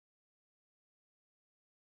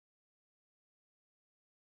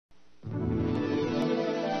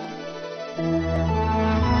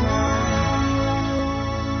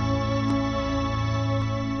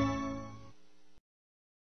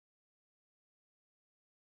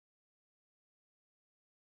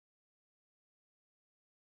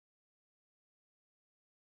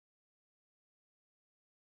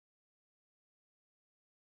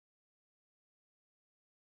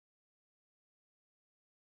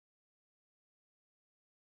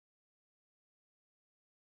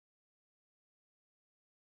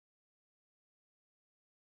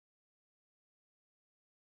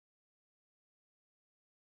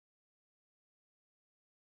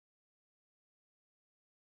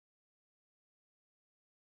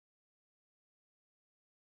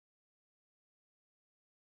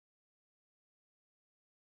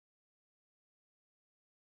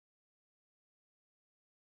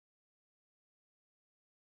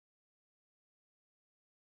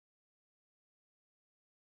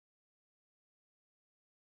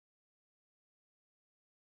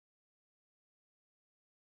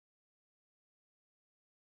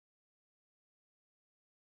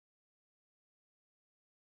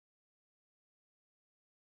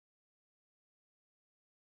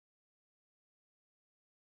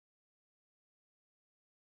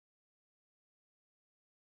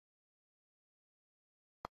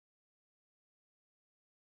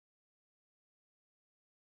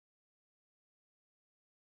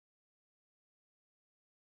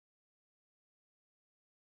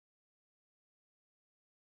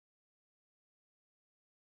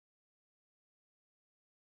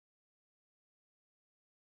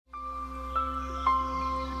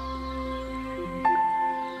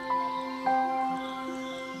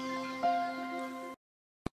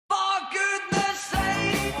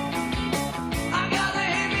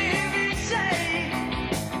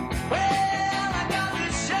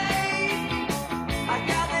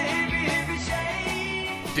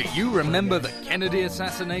you remember the Kennedy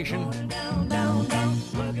assassination?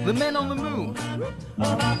 The men on the moon?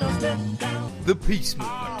 The peace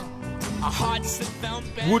movement?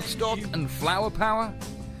 Woodstock and flower power?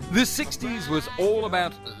 The 60s was all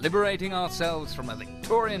about liberating ourselves from a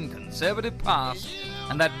Victorian conservative past,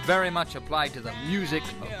 and that very much applied to the music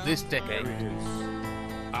of this decade.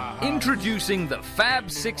 Introducing the Fab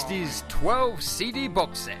 60s 12 CD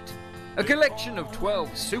box set, a collection of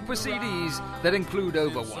 12 super CDs that include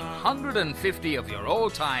over 150 of your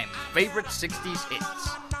all-time favorite 60s hits.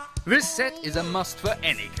 This set is a must for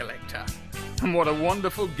any collector, and what a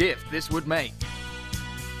wonderful gift this would make.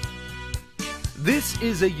 This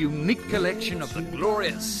is a unique collection of the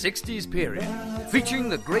glorious 60s period, featuring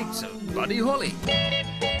the greats of Buddy Holly,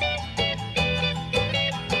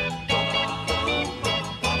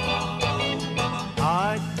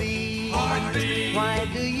 Heartbeat, why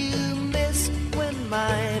do you miss when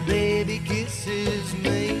my baby kisses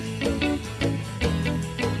me?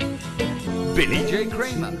 Billy J.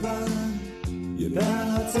 Kramer, You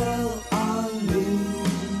better tell on me.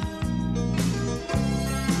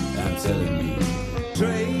 I'm telling you.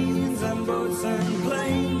 Trains and boats and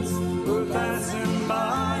planes were passing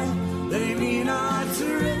by. They mean our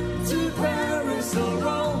trip to Paris or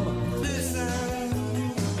Rome. Listen,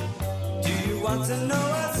 do you want to know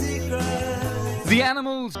a secret? The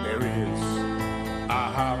Animals, There is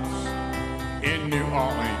a house in New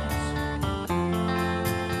Orleans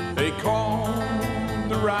they call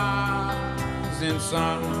the rising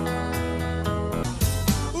sun.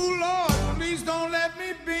 Ooh, Lord, please don't let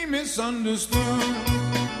me be misunderstood.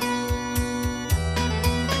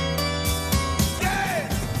 Yeah,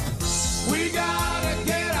 we gotta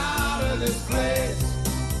get out of this place.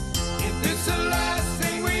 If this the last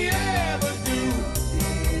thing we ever do.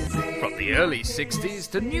 from the early 60s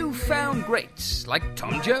to newfound greats like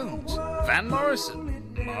Tom Jones, Van Morrison,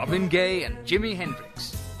 Marvin Gaye and Jimi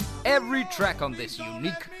Hendrix. Every track on this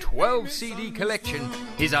unique 12 CD collection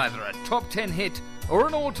is either a top 10 hit or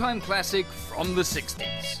an all-time classic from the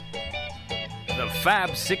 60s. The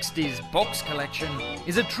Fab 60s box collection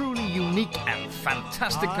is a truly unique and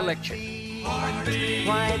fantastic collection.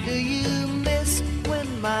 Why do you miss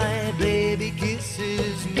when my baby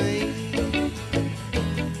kisses me?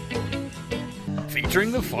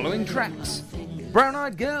 Featuring the following tracks: Brown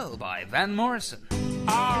Eyed Girl by Van Morrison,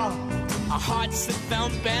 Our hearts have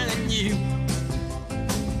found better you,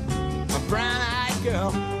 my brown-eyed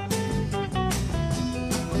girl.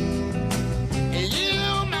 And you,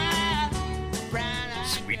 my brown-eyed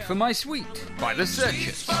Sweet for My Sweet by The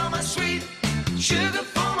Searchers, for my sweet, sugar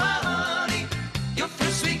for my honey, your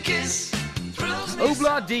first sweet kiss thrills me.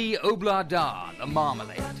 Obla Dee Obla Da, The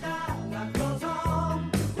Marmalade,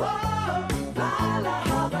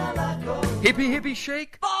 Hippie Hippie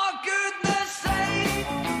Shake, For goodness sake,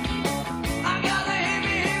 I gotta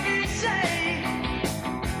hear me say,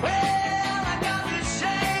 well, I gotta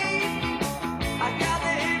say, I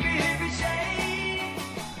gotta hear me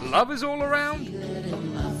say. Love Is All Around, Feel it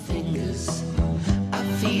in my fingers, I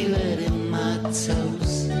feel it in my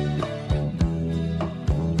toes.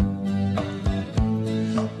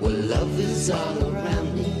 Well, love is all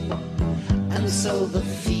around me, and so the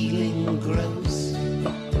feeling grows.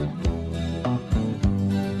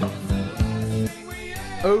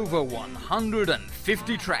 over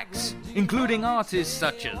 150 tracks, including artists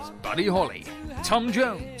such as Buddy Holly, Tom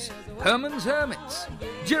Jones, Herman's Hermits,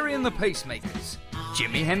 Jerry and the Pacemakers,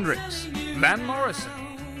 Jimi Hendrix, Van Morrison,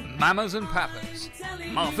 Mamas and Papas,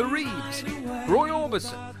 Martha Reeves, Roy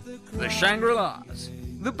Orbison, the Shangri-Las,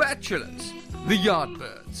 the Bachelors, the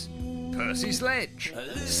Yardbirds, Percy Sledge,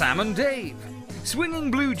 Sam and Dave,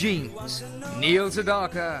 Swinging Blue Jeans, Neil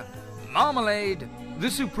Sedaka, Marmalade, The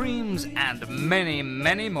Supremes, and many,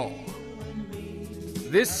 many more.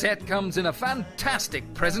 This set comes in a fantastic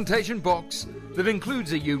presentation box that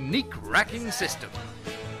includes a unique racking system.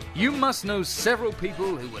 You must know several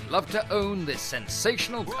people who would love to own this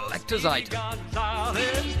sensational collector's item. How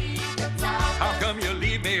come you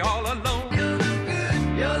leave me all alone? You're no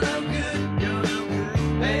good, you're no good, you're no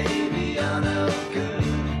good, baby, you're no good.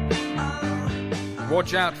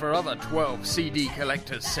 Watch out for other 12 CD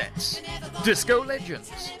collector's sets. Disco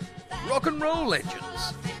legends, rock and roll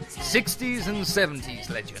legends, 60s and 70s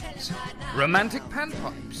legends, romantic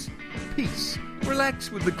panpipes, peace, relax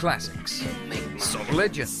with the classics, soul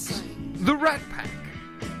legends, the Rat Pack.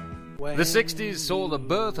 The 60s saw the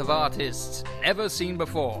birth of artists never seen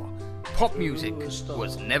before. Pop music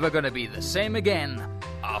was never going to be the same again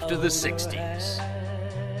after the 60s.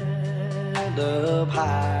 And up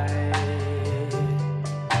high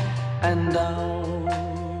and down.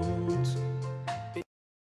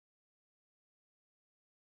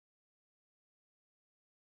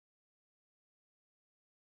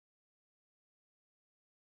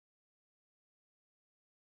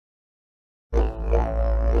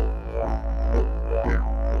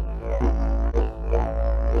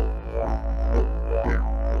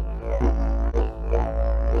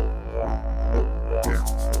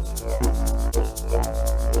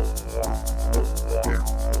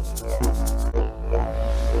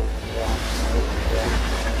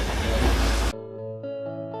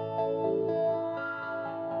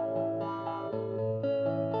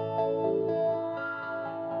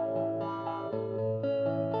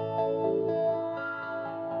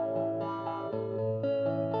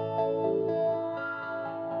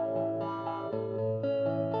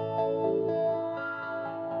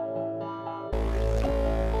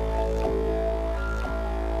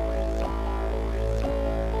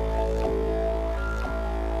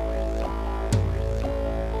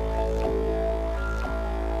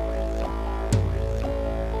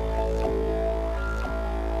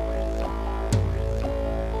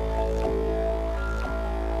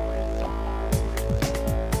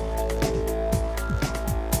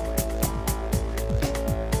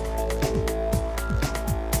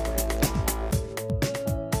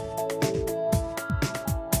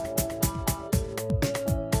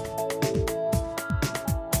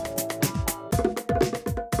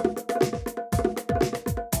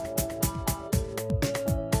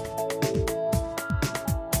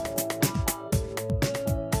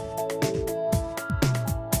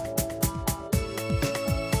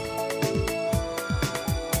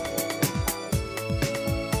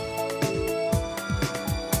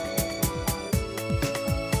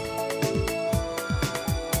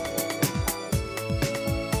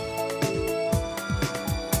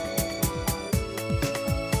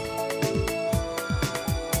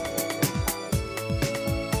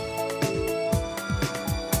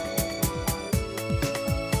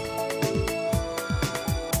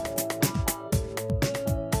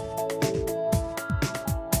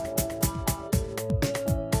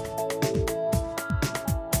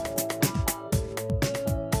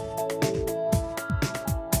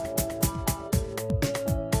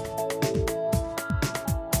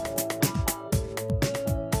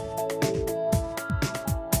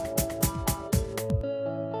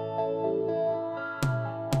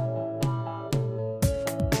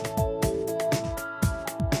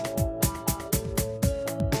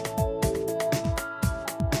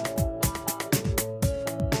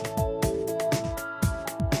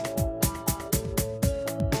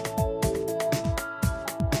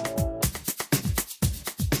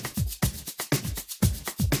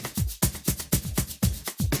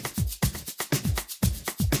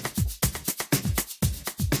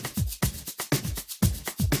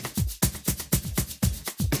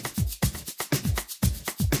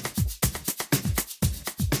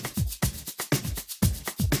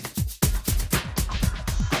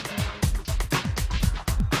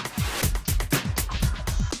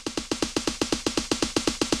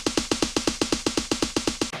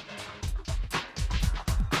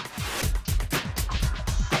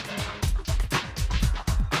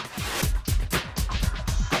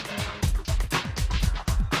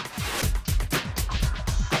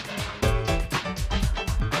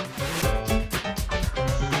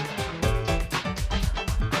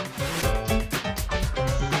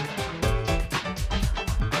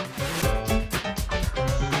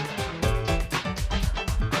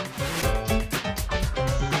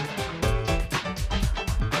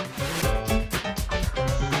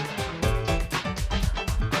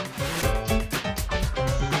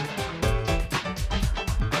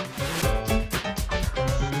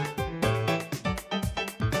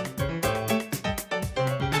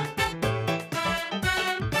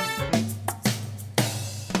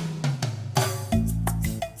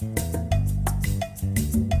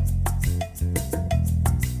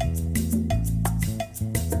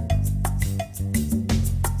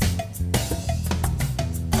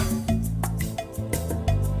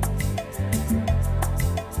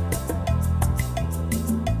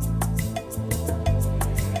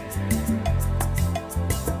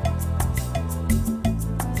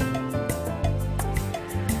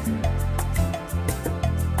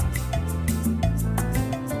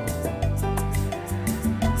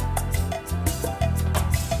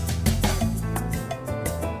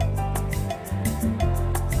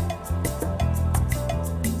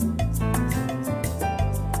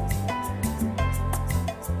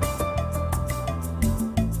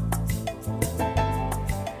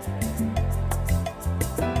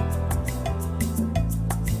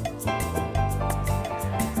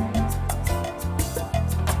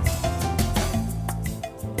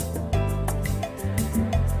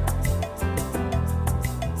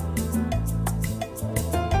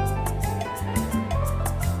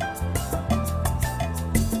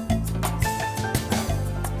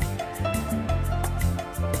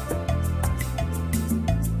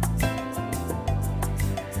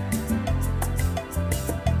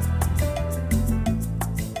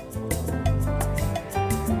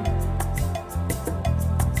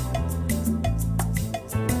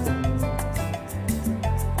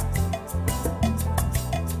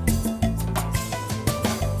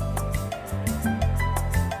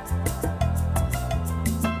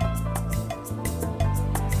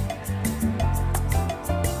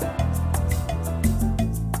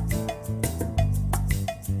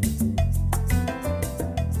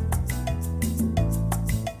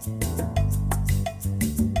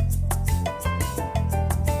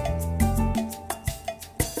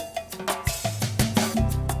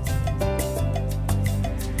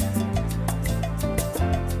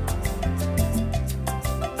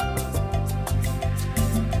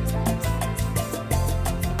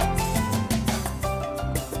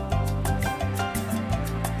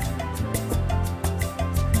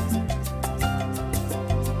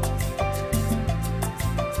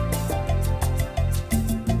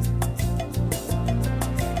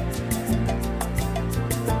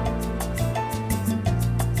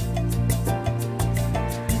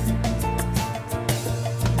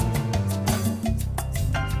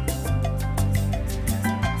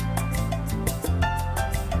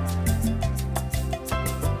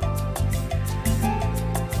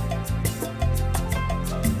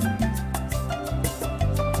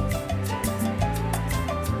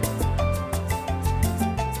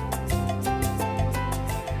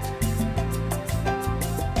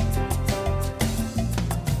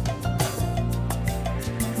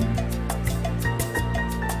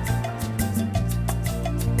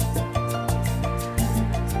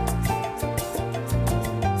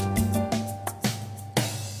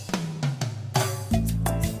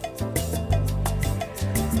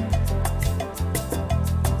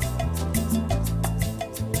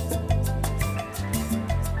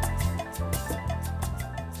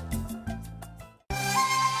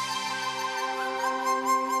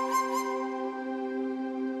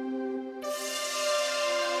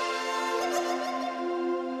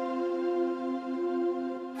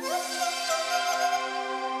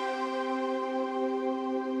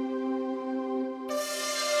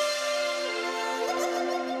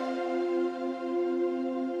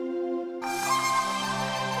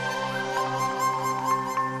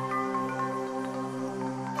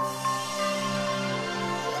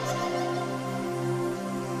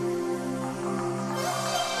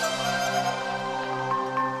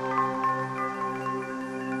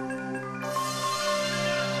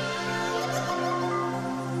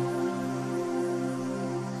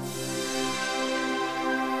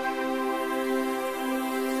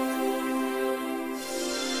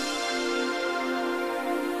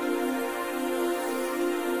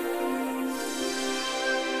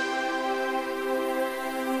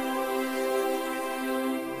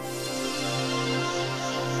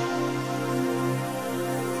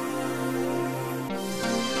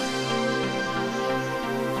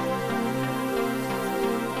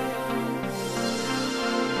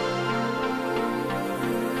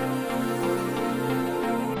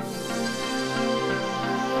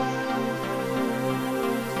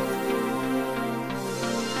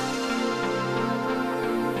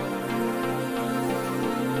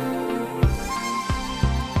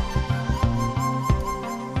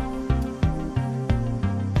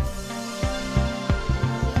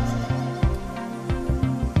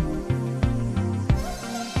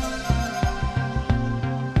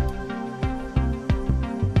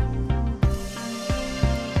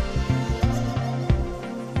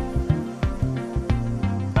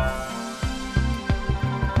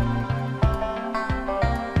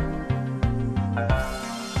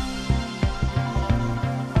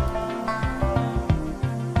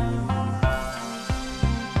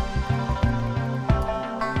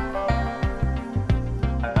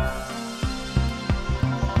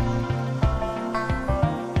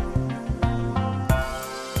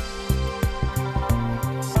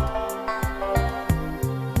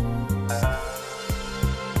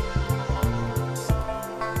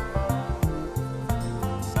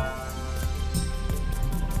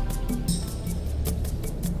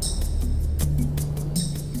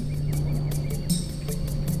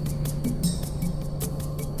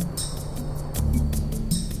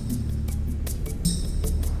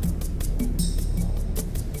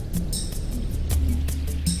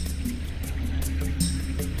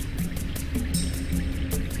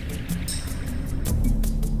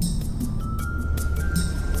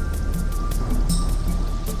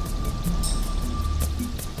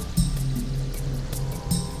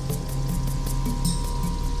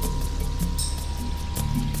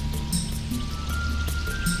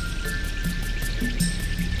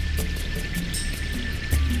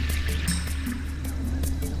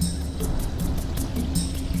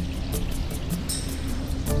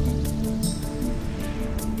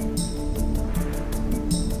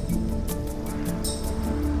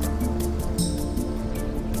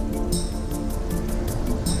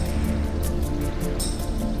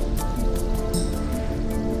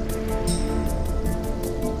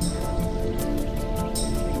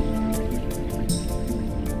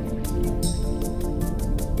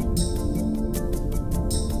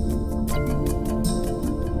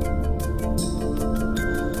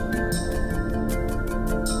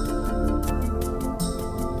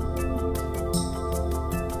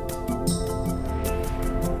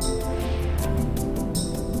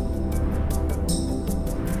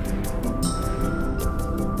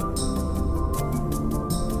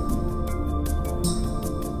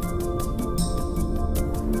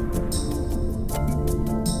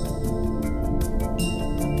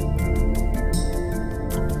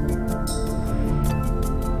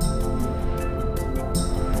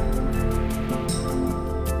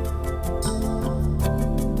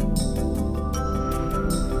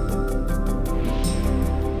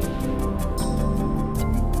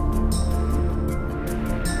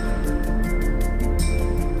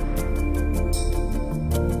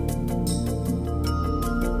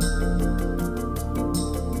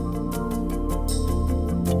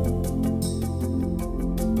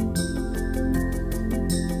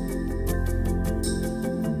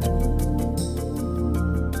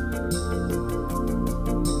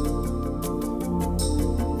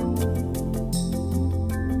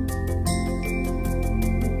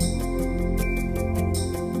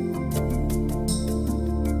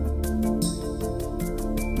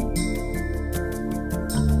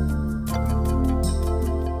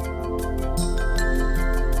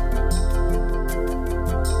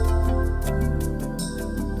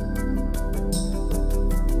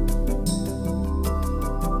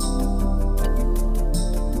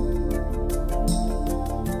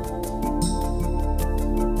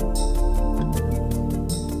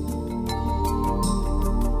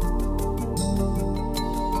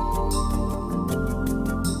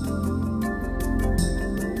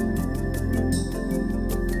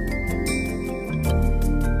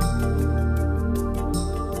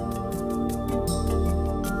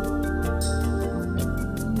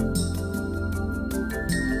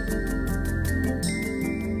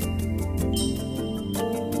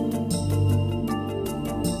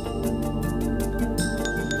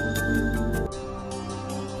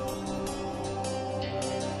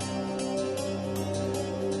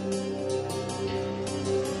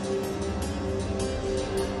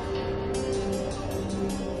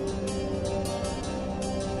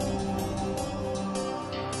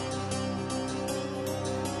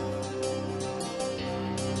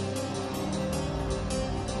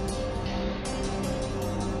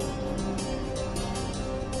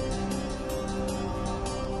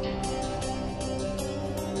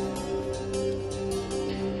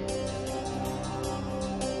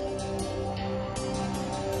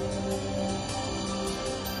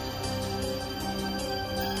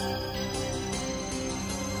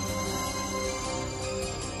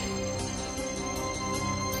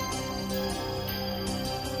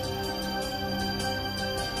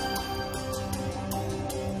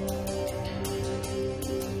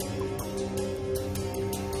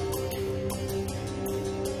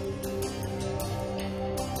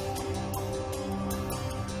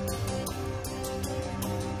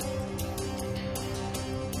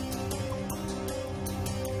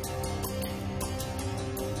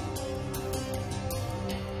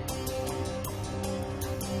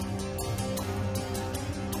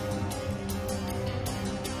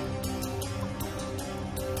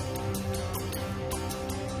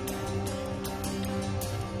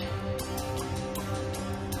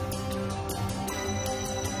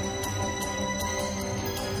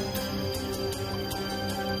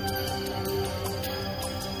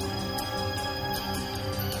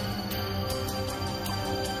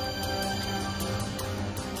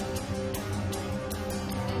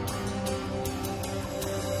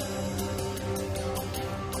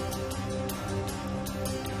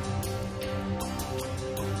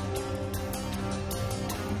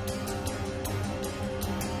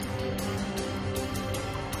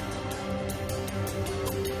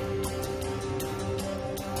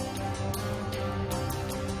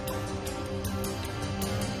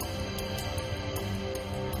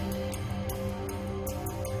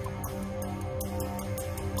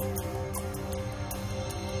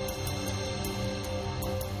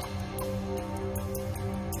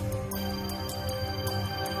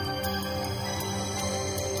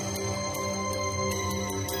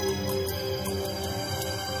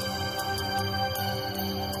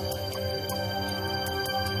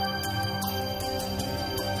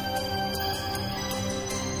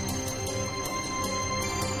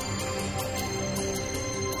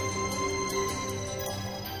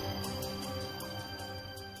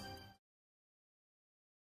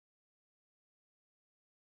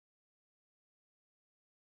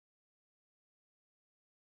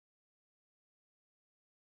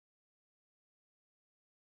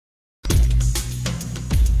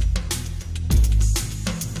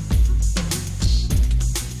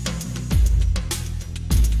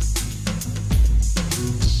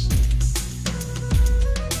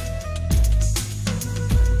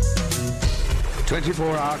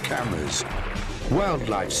 24-hour cameras,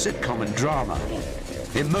 wildlife sitcom and drama,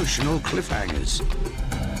 emotional cliffhangers.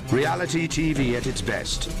 Reality TV at its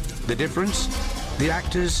best. The difference? The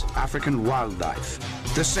actors, African wildlife.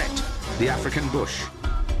 The set, the African bush.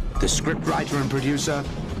 The scriptwriter and producer,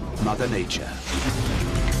 Mother Nature.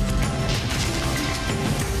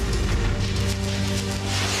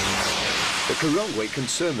 The Karongwe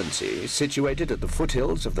Conservancy, situated at the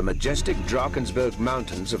foothills of the majestic Drakensberg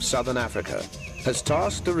Mountains of southern Africa, has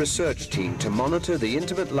tasked a research team to monitor the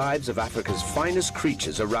intimate lives of Africa's finest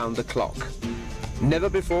creatures around the clock. Never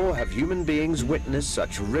before have human beings witnessed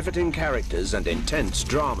such riveting characters and intense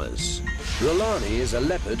dramas. Rolani is a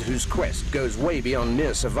leopard whose quest goes way beyond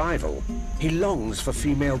mere survival. He longs for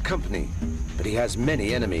female company, but he has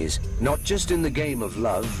many enemies, not just in the game of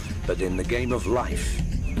love, but in the game of life.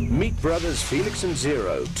 Meet brothers Felix and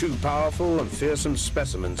Zero, two powerful and fearsome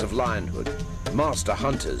specimens of lionhood. Master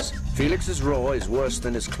hunters. Felix's roar is worse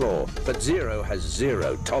than his claw, but Zero has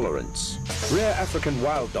zero tolerance. Rare African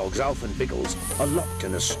wild dogs, Alf and Biggles, are locked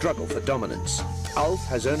in a struggle for dominance. Alf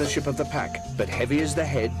has ownership of the pack, but heavy is the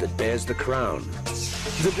head that bears the crown.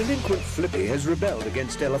 The delinquent Flippy has rebelled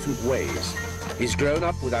against elephant ways. He's grown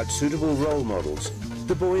up without suitable role models.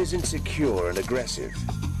 The boy is insecure and aggressive.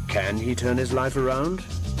 Can he turn his life around?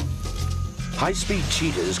 High-speed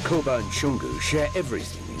cheetahs, Koba and Shungu, share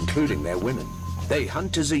everything, including their women. They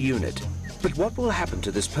hunt as a unit. But what will happen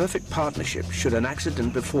to this perfect partnership should an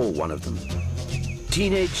accident befall one of them?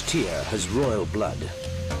 Teenage Tia has royal blood.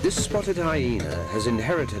 This spotted hyena has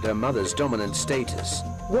inherited her mother's dominant status.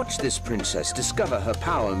 Watch this princess discover her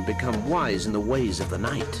power and become wise in the ways of the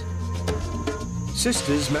night.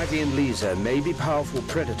 Sisters Maggie and Lisa may be powerful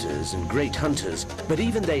predators and great hunters, but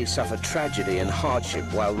even they suffer tragedy and hardship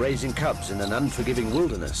while raising cubs in an unforgiving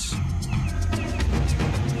wilderness.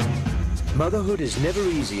 Motherhood is never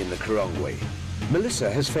easy in the Karongwe.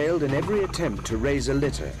 Melissa has failed in every attempt to raise a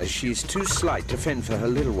litter as she's too slight to fend for her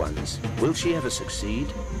little ones. Will she ever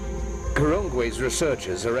succeed? Karongwe's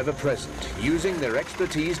researchers are ever present, using their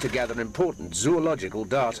expertise to gather important zoological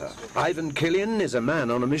data. Ivan Killian is a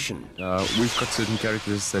man on a mission. We've got certain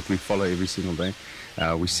characters that we follow every single day.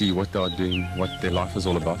 We see what they are doing, what their life is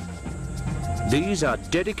all about. These are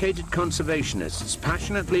dedicated conservationists,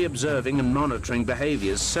 passionately observing and monitoring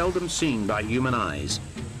behaviors seldom seen by human eyes.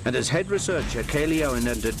 And as head researcher Kaylee Owen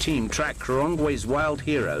and her team track Karongwe's wild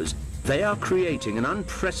heroes, they are creating an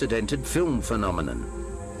unprecedented film phenomenon.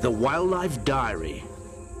 The Wildlife Diary.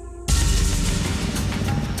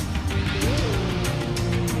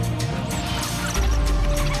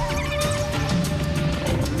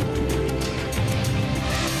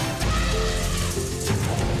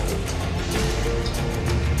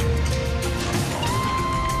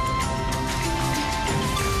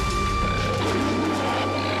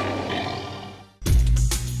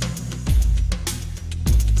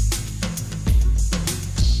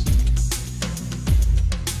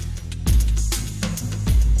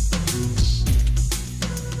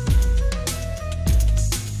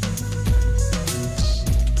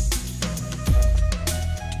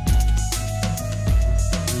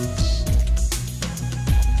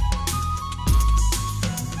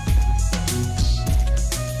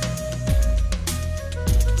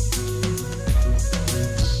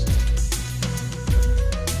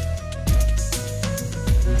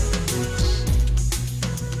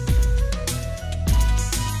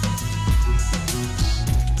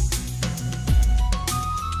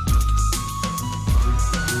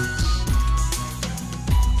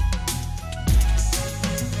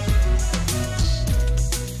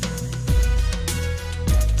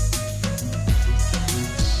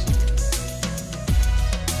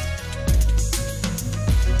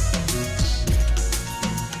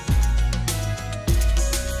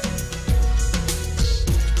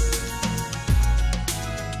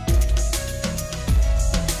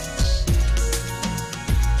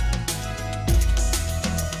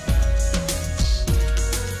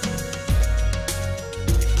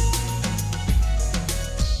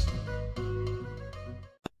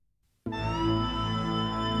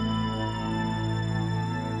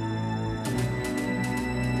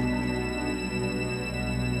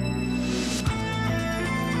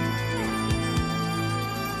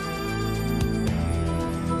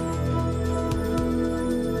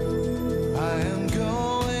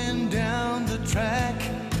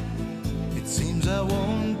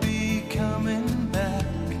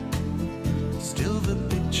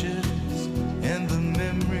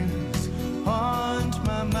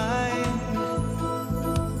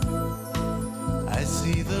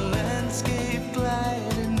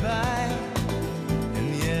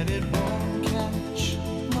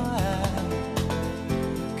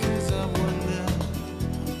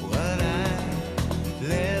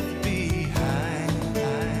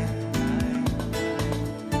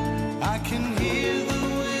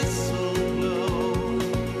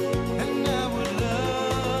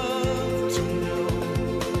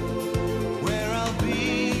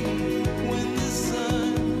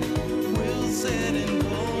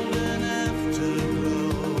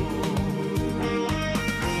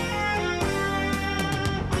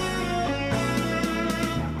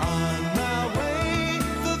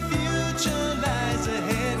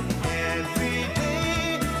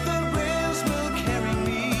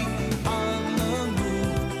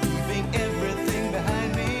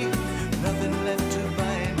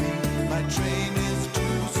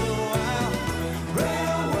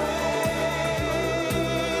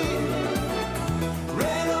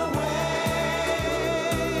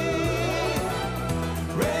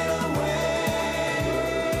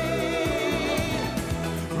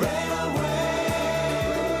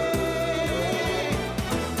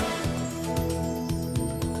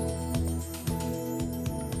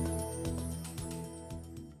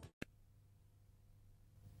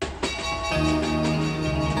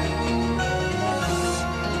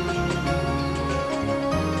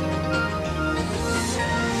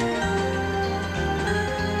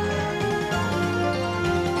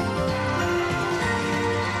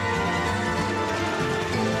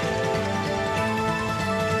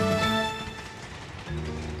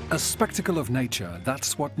 spectacle of nature,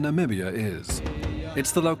 that's what Namibia is.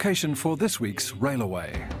 It's the location for this week's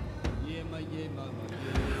Railway.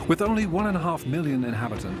 With only 1.5 million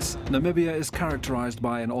inhabitants, Namibia is characterized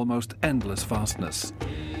by an almost endless vastness.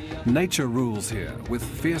 Nature rules here, with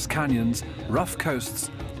fierce canyons, rough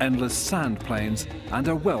coasts, endless sand plains, and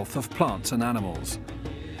a wealth of plants and animals.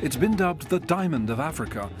 It's been dubbed the Diamond of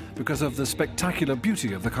Africa because of the spectacular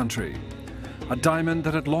beauty of the country. A diamond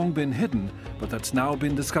that had long been hidden, but that's now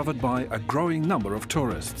been discovered by a growing number of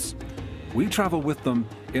tourists. We travel with them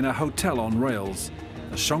in a hotel on rails,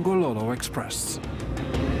 the Shongololo Express.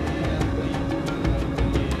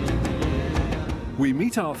 We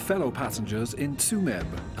meet our fellow passengers in Tsumeb,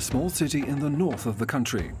 a small city in the north of the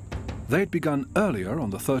country. They'd begun earlier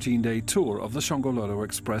on the 13-day tour of the Shongololo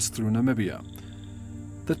Express through Namibia.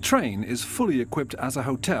 The train is fully equipped as a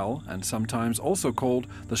hotel and sometimes also called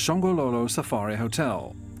the Shongololo Safari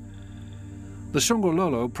Hotel. The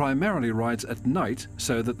Shongololo primarily rides at night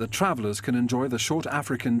so that the travelers can enjoy the short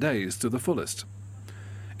African days to the fullest.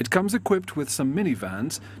 It comes equipped with some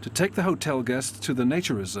minivans to take the hotel guests to the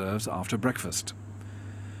nature reserves after breakfast.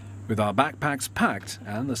 With our backpacks packed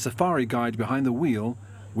and the safari guide behind the wheel,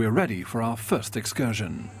 we're ready for our first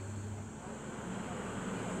excursion.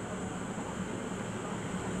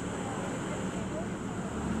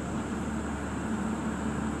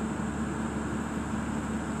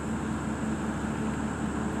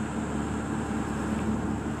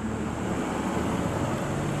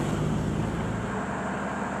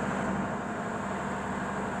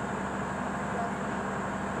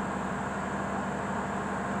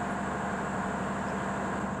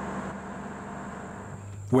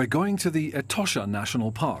 We're going to the Etosha National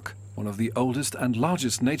Park, one of the oldest and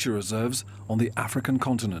largest nature reserves on the African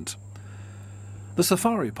continent. The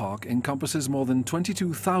safari park encompasses more than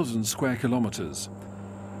 22,000 square kilometers.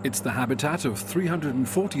 It's the habitat of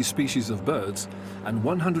 340 species of birds and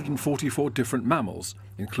 144 different mammals,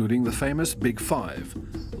 including the famous Big Five: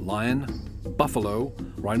 lion, buffalo,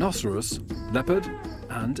 rhinoceros, leopard,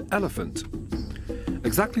 and elephant.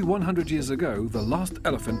 Exactly 100 years ago, the last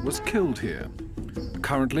elephant was killed here.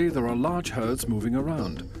 Currently, there are large herds moving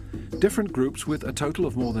around. Different groups with a total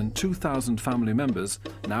of more than 2,000 family members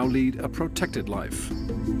now lead a protected life.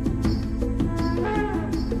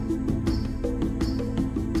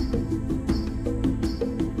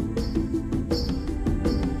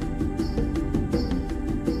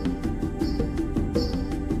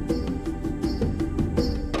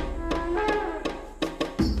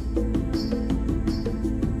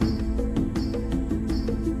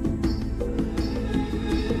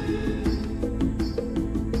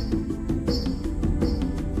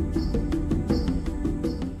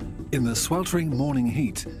 In the sweltering morning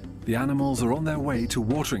heat, the animals are on their way to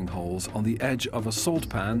watering holes on the edge of a salt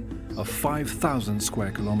pan of 5,000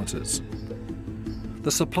 square kilometers.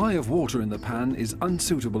 The supply of water in the pan is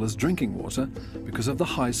unsuitable as drinking water because of the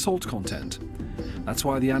high salt content. That's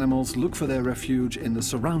why the animals look for their refuge in the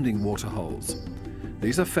surrounding water holes.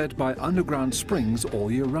 These are fed by underground springs all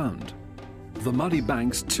year round. The muddy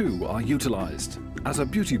banks too are utilized as a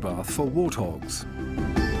beauty bath for warthogs.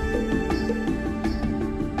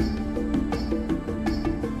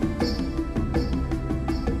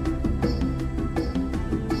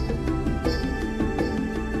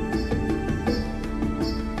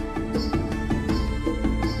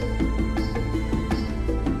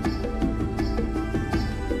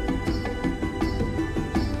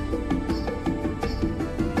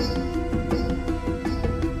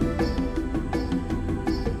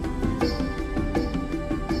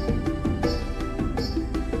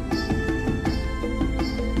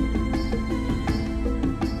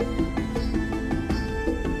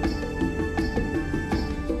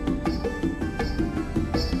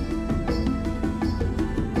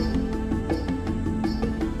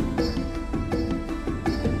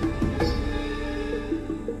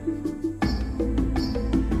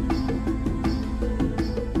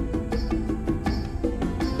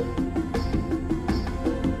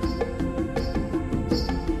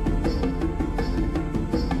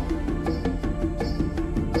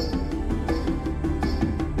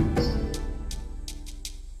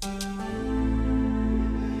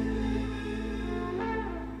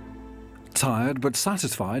 Tired but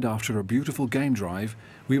satisfied after a beautiful game drive,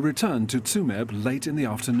 we return to Tsumeb late in the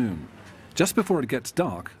afternoon. Just before it gets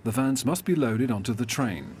dark, the vans must be loaded onto the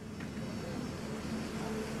train.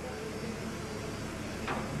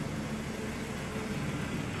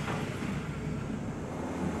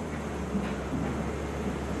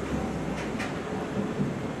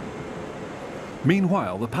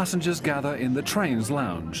 Meanwhile, the passengers gather in the train's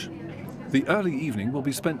lounge. The early evening will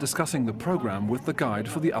be spent discussing the program with the guide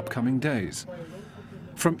for the upcoming days.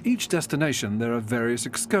 From each destination there are various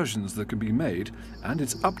excursions that can be made, and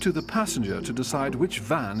it's up to the passenger to decide which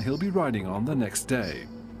van he'll be riding on the next day.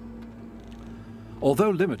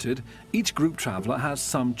 Although limited, each group traveller has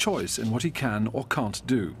some choice in what he can or can't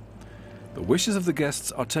do. The wishes of the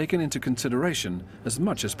guests are taken into consideration as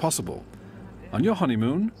much as possible. On your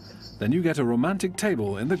honeymoon, then you get a romantic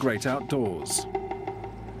table in the great outdoors.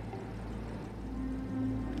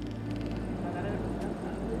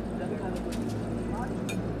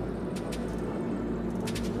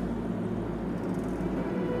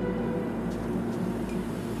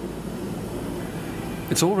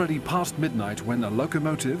 It's already past midnight when a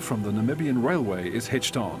locomotive from the Namibian Railway is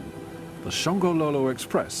hitched on. The Shongololo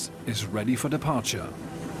Express is ready for departure.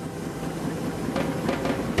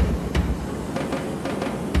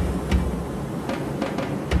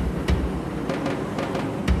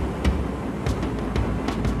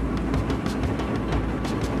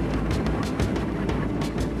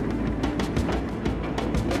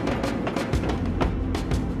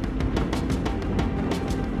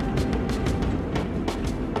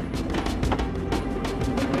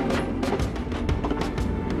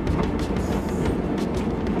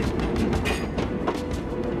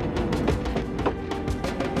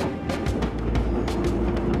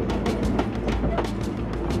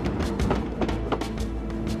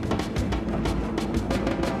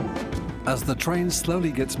 As the train slowly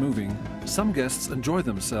gets moving, some guests enjoy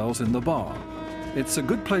themselves in the bar. It's a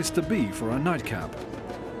good place to be for a nightcap.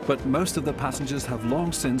 But most of the passengers have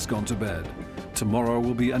long since gone to bed. Tomorrow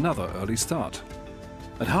will be another early start.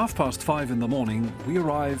 At 5:30 in the morning, we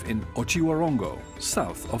arrive in Otjiwarongo,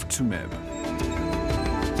 south of Tsumeb.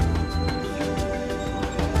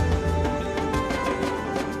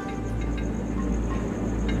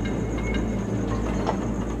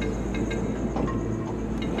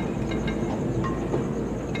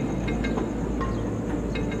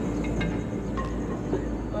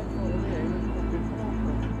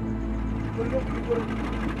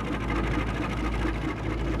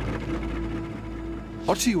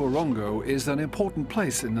 Otjiwarongo is an important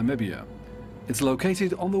place in Namibia. It's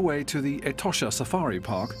located on the way to the Etosha Safari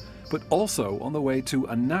Park, but also on the way to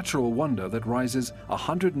a natural wonder that rises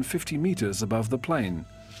 150 meters above the plain,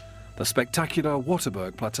 the spectacular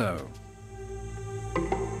Waterberg Plateau.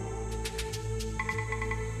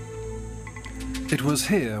 It was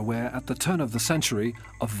here where, at the turn of the century,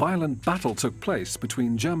 a violent battle took place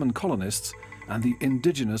between German colonists and the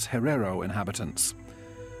indigenous Herero inhabitants.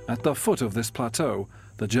 At the foot of this plateau,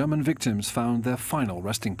 the German victims found their final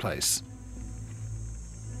resting place.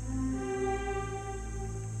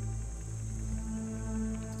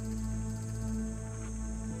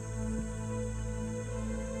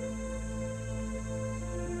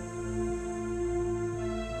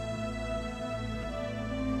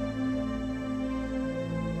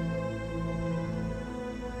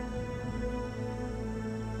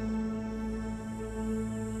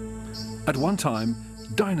 At one time,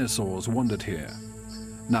 dinosaurs wandered here.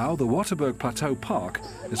 Now the Waterberg Plateau Park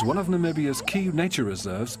is one of Namibia's key nature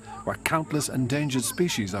reserves where countless endangered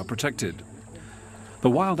species are protected. The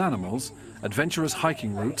wild animals, adventurous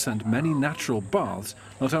hiking routes and many natural baths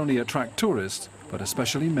not only attract tourists, but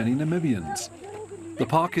especially many Namibians. The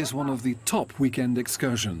park is one of the top weekend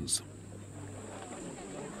excursions.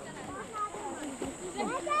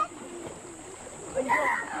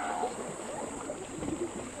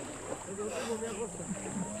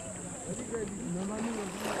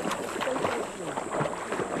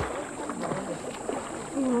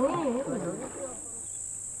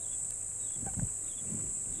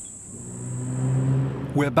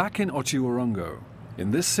 We're back in Otjiwarongo.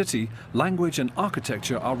 In this city, language and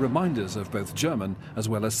architecture are reminders of both German as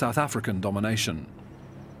well as South African domination.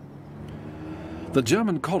 The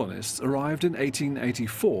German colonists arrived in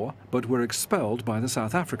 1884, but were expelled by the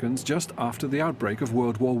South Africans just after the outbreak of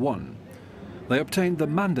World War I. They obtained the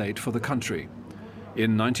mandate for the country.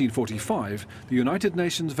 In 1945, the United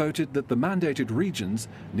Nations voted that the mandated regions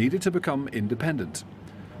needed to become independent.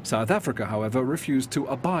 South Africa, however, refused to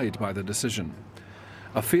abide by the decision.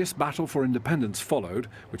 A fierce battle for independence followed,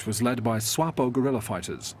 which was led by SWAPO guerrilla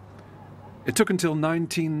fighters. It took until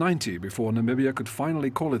 1990 before Namibia could finally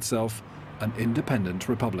call itself an independent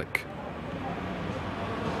republic.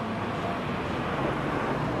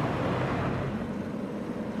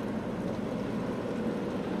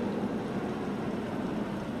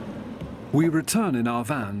 We return in our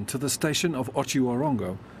van to the station of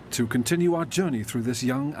Otjiwarongo to continue our journey through this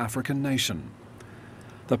young African nation.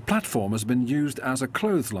 The platform has been used as a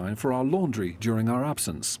clothesline for our laundry during our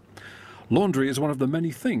absence. Laundry is one of the many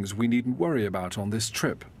things we needn't worry about on this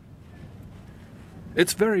trip.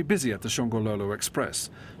 It's very busy at the Shongololo Express.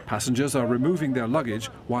 Passengers are removing their luggage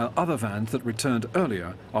while other vans that returned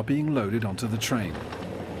earlier are being loaded onto the train.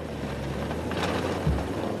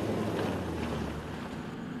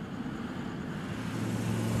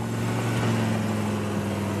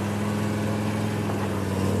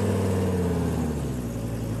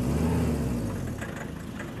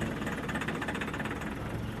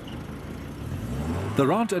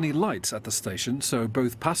 There aren't any lights at the station, so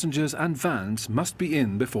both passengers and vans must be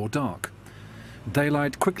in before dark.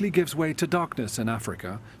 Daylight quickly gives way to darkness in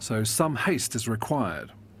Africa, so some haste is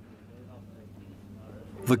required.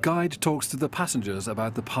 The guide talks to the passengers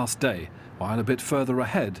about the past day, while a bit further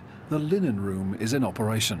ahead, the linen room is in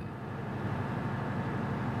operation.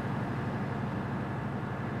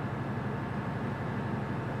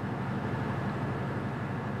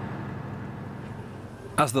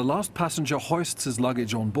 As the last passenger hoists his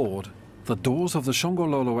luggage on board, the doors of the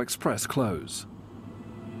Shongololo Express close.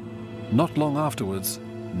 Not long afterwards,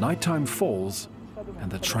 nighttime falls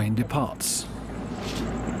and the train departs.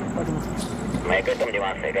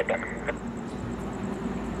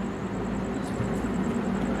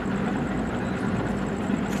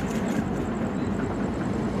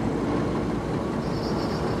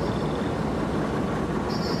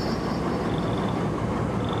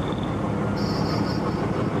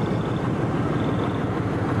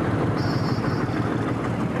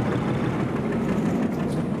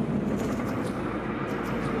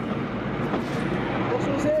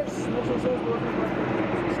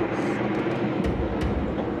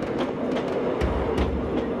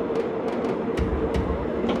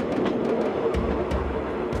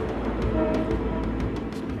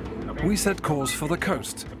 We set course for the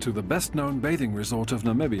coast, to the best-known bathing resort of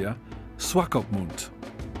Namibia, Swakopmund.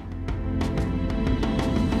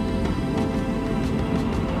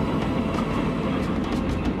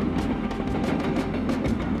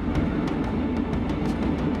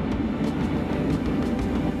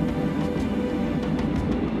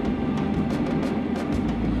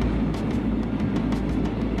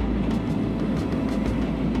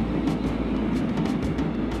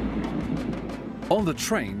 On the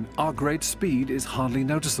train, our great speed is hardly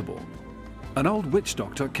noticeable. An old witch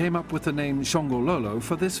doctor came up with the name Shongololo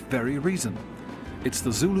for this very reason. It's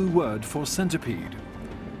the Zulu word for centipede.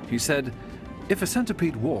 He said, if a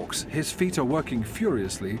centipede walks, his feet are working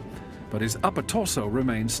furiously, but his upper torso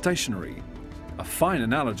remains stationary. A fine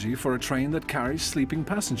analogy for a train that carries sleeping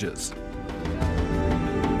passengers.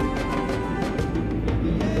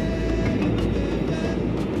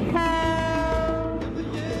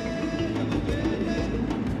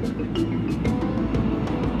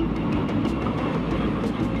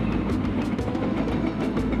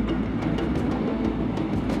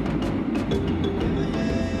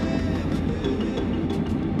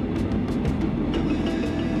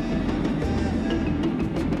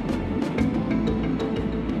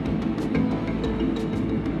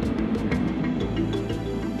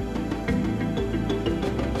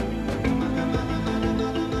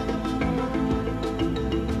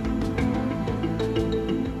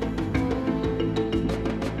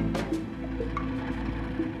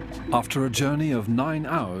 After a journey of 9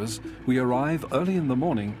 hours, we arrive early in the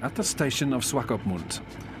morning at the station of Swakopmund.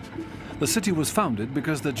 The city was founded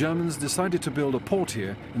because the Germans decided to build a port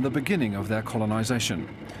here in the beginning of their colonization.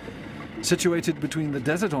 Situated between the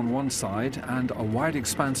desert on one side and a wide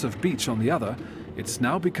expanse of beach on the other, it's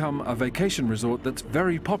now become a vacation resort that's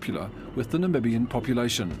very popular with the Namibian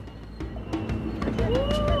population.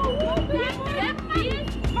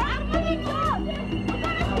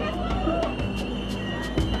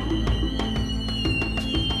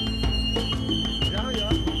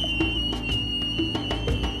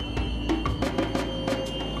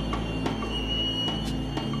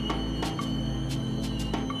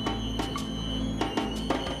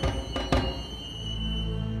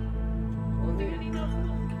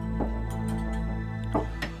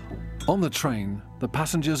 On the train, the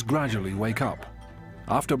passengers gradually wake up.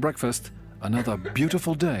 After breakfast, another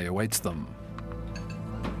beautiful day awaits them.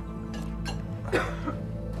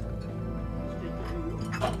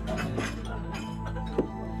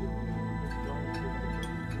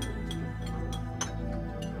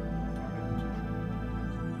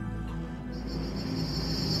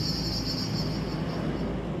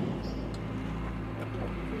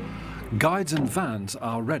 Guides and vans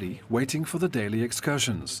are ready, waiting for the daily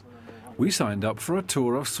excursions. We signed up for a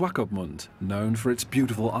tour of Swakopmund, known for its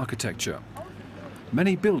beautiful architecture.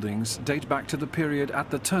 Many buildings date back to the period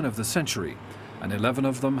at the turn of the century, and 11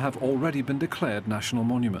 of them have already been declared national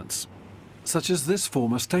monuments. such as this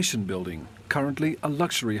former station building, currently a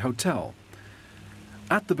luxury hotel.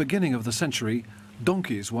 At the beginning of the century,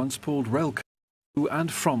 donkeys once pulled rail cars to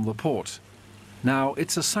and from the port. Now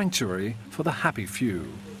it's a sanctuary for the happy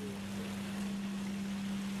few.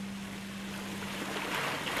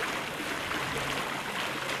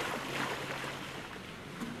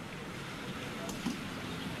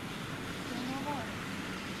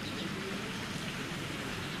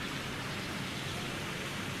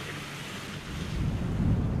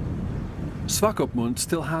 Swakopmund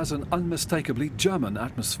still has an unmistakably German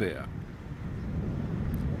atmosphere.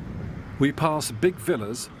 We pass big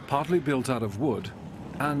villas, partly built out of wood,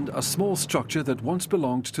 and a small structure that once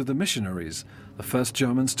belonged to the missionaries, the first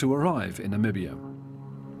Germans to arrive in Namibia.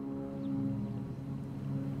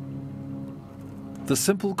 The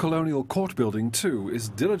simple colonial court building, too, is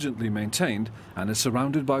diligently maintained and is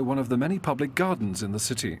surrounded by one of the many public gardens in the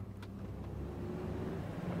city.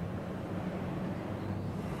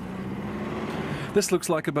 This looks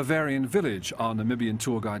like a Bavarian village, our Namibian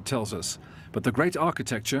tour guide tells us, but the great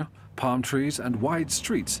architecture, palm trees and wide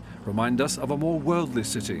streets remind us of a more worldly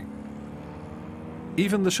city.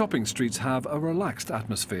 Even the shopping streets have a relaxed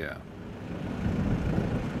atmosphere.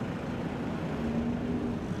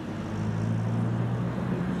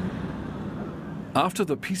 After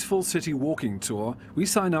the peaceful city walking tour, we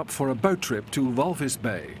sign up for a boat trip to Walvis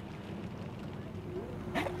Bay.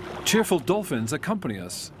 Cheerful dolphins accompany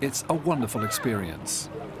us. It's a wonderful experience.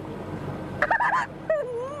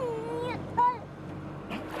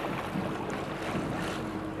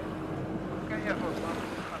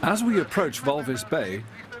 As we approach Walvis Bay,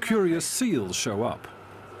 curious seals show up.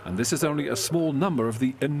 And this is only a small number of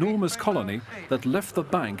the enormous colony that left the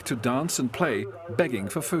bank to dance and play, begging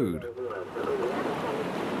for food.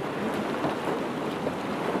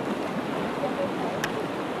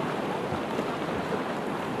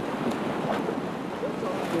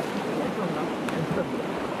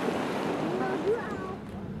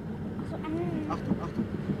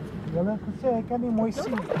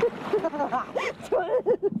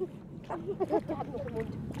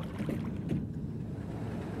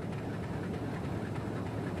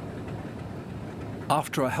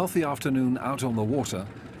 After a healthy afternoon out on the water,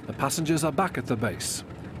 the passengers are back at the base.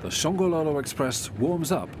 The Shongololo Express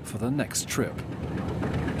warms up for the next trip.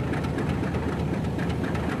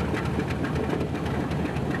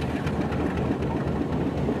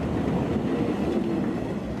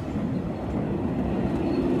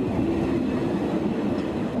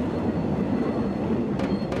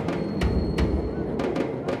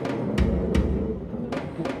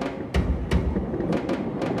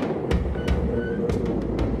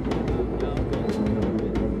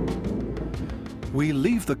 We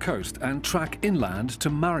leave the coast and track inland to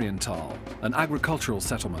Marienthal, an agricultural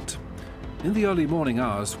settlement. In the early morning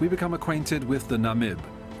hours, we become acquainted with the Namib,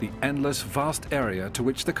 the endless, vast area to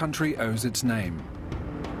which the country owes its name.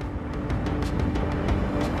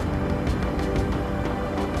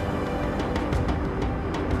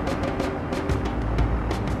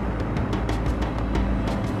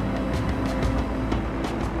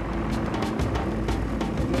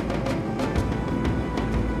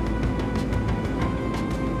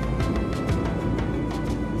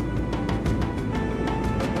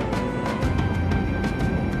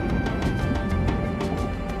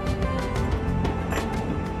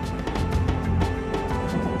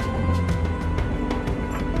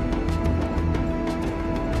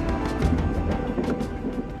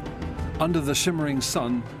 Under the shimmering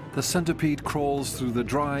sun, the centipede crawls through the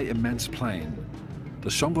dry, immense plain. The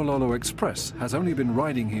Shongololo Express has only been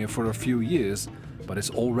riding here for a few years, but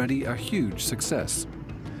it's already a huge success.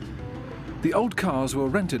 The old cars were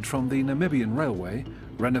rented from the Namibian Railway,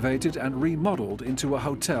 renovated and remodeled into a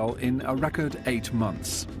hotel in a record 8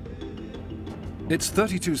 months. Its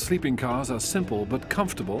 32 sleeping cars are simple but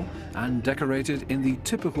comfortable and decorated in the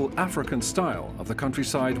typical African style of the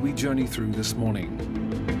countryside we journey through this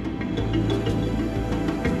morning.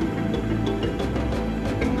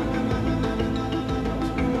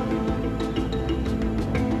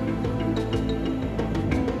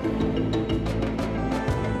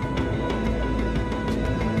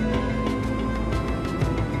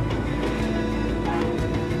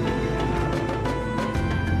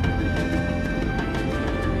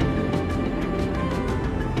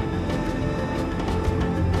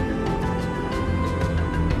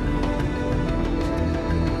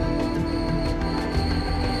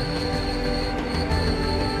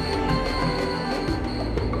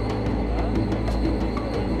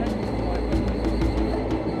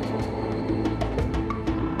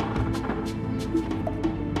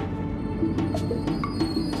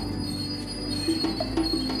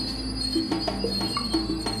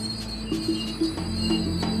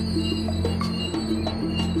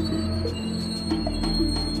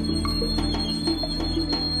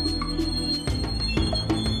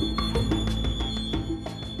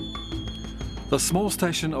 The small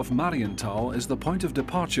station of Marienthal is the point of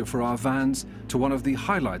departure for our vans to one of the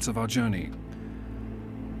highlights of our journey.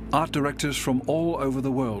 Art directors from all over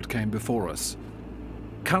the world came before us.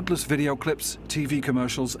 Countless video clips, TV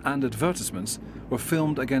commercials and advertisements were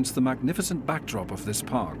filmed against the magnificent backdrop of this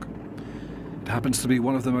park. It happens to be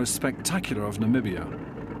one of the most spectacular of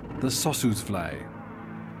Namibia, the Sossusvlei.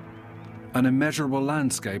 An immeasurable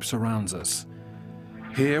landscape surrounds us.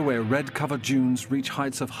 Here, where red-covered dunes reach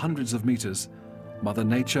heights of hundreds of meters, Mother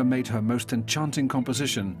Nature made her most enchanting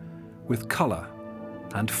composition with color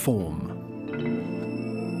and form.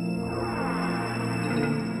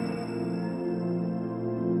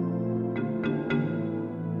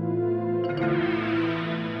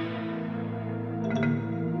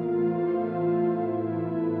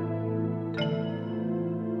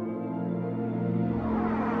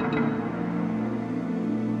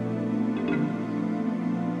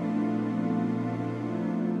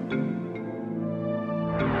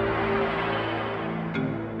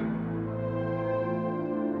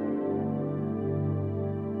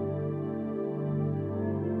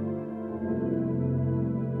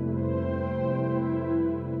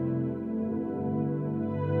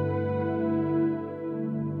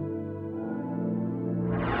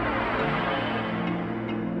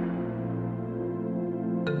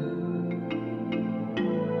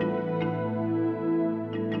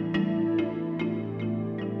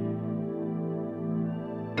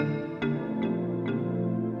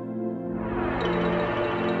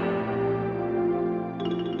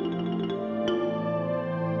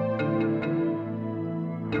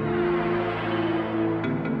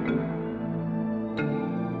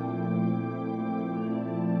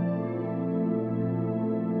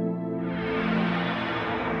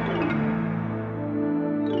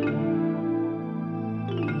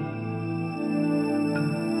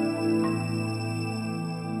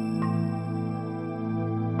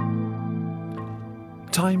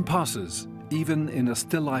 Time passes, even in a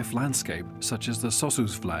still life landscape such as the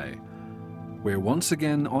Sossusvlei. We're once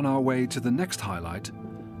again on our way to the next highlight,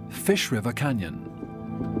 Fish River Canyon.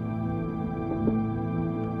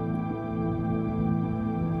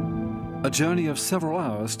 A journey of several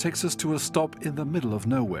hours takes us to a stop in the middle of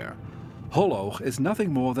nowhere. Holoch is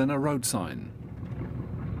nothing more than a road sign.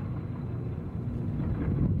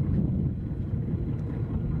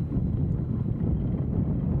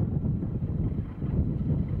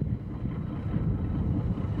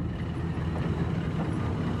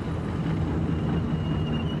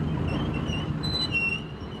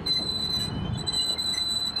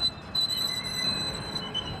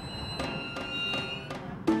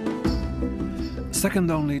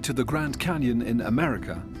 Second only to the Grand Canyon in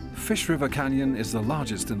America, Fish River Canyon is the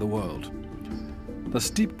largest in the world. The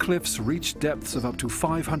steep cliffs reach depths of up to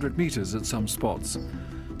 500 meters at some spots.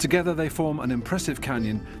 Together they form an impressive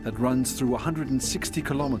canyon that runs through 160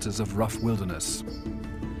 kilometers of rough wilderness.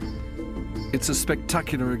 It's a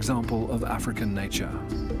spectacular example of African nature.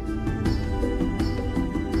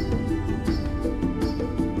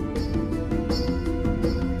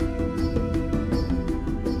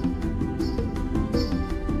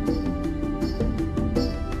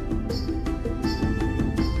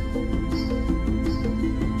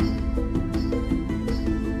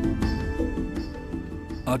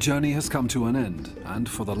 Our journey has come to an end, and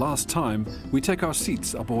for the last time, we take our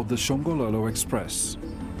seats aboard the Shongololo Express.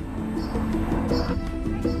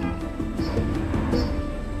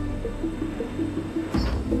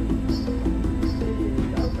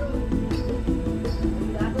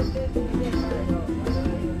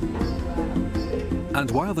 And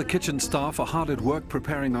while the kitchen staff are hard at work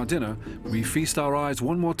preparing our dinner, we feast our eyes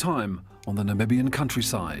one more time on the Namibian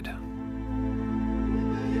countryside.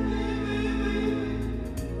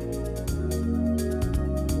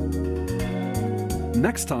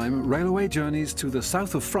 Next time, railway journeys to the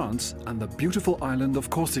south of France and the beautiful island of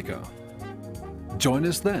Corsica. Join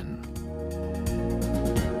us then.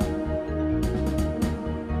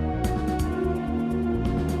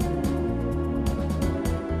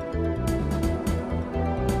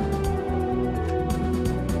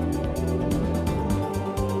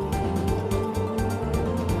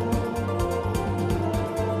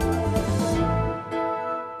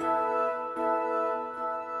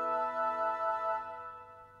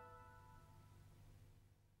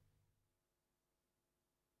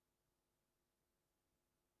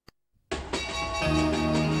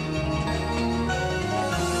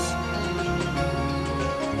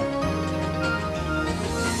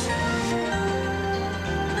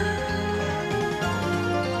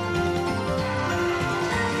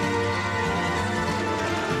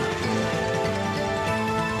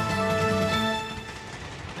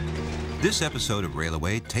 This episode of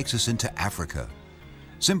Railway takes us into Africa.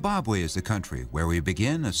 Zimbabwe is the country where we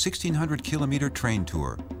begin a 1,600-kilometer train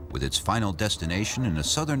tour with its final destination in the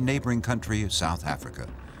southern neighboring country of South Africa,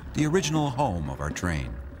 the original home of our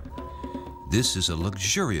train. This is a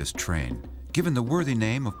luxurious train, given the worthy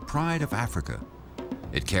name of Pride of Africa.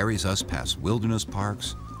 It carries us past wilderness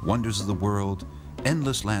parks, wonders of the world,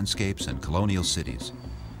 endless landscapes, and colonial cities.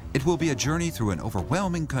 It will be a journey through an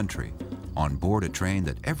overwhelming country on board a train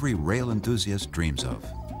that every rail enthusiast dreams of.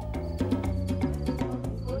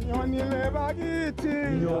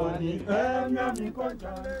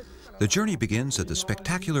 The journey begins at the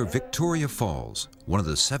spectacular Victoria Falls, one of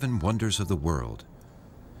the 7 wonders of the world.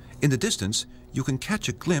 In the distance, you can catch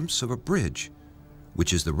a glimpse of a bridge,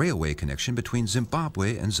 which is the railway connection between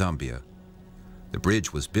Zimbabwe and Zambia. The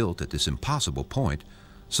bridge was built at this impossible point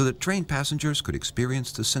so that train passengers could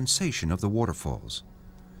experience the sensation of the waterfalls.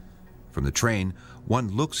 From the train, one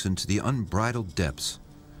looks into the unbridled depths,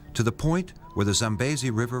 to the point where the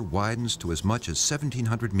Zambezi River widens to as much as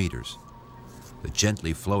 1,700 meters. The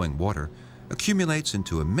gently flowing water accumulates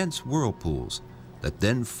into immense whirlpools that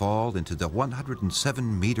then fall into the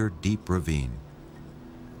 107-meter deep ravine.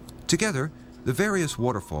 Together, the various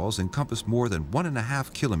waterfalls encompass more than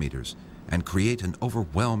 1.5 kilometers and create an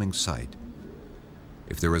overwhelming sight.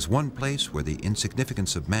 If there is one place where the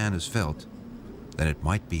insignificance of man is felt, then it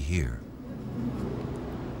might be here.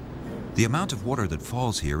 The amount of water that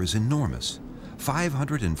falls here is enormous,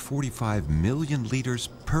 545 million liters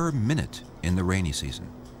per minute in the rainy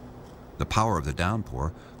season. The power of the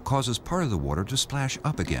downpour causes part of the water to splash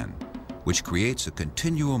up again, which creates a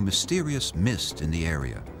continual mysterious mist in the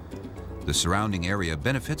area. The surrounding area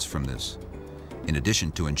benefits from this. In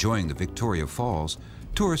addition to enjoying the Victoria Falls,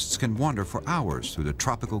 tourists can wander for hours through the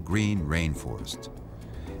tropical green rainforest.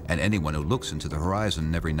 And anyone who looks into the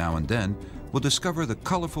horizon every now and then will discover the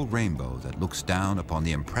colorful rainbow that looks down upon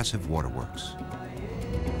the impressive waterworks.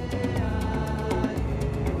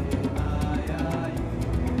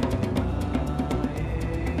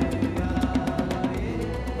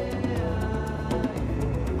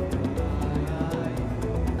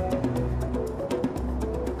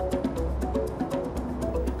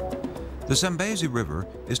 The Zambezi River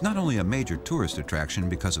is not only a major tourist attraction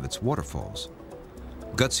because of its waterfalls.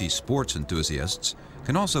 Gutsy sports enthusiasts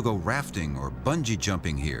can also go rafting or bungee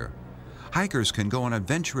jumping here. Hikers can go on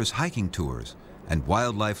adventurous hiking tours, and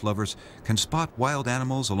wildlife lovers can spot wild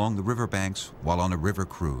animals along the riverbanks while on a river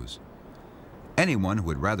cruise. Anyone who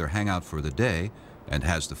would rather hang out for the day and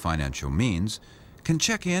has the financial means can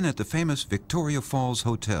check in at the famous Victoria Falls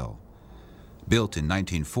Hotel. Built in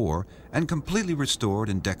 1904 and completely restored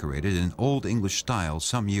and decorated in Old English style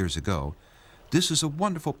some years ago, this is a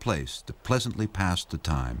wonderful place to pleasantly pass the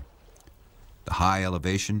time. The high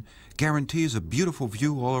elevation guarantees a beautiful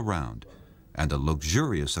view all around, and the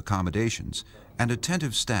luxurious accommodations and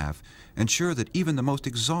attentive staff ensure that even the most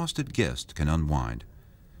exhausted guest can unwind.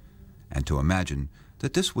 And to imagine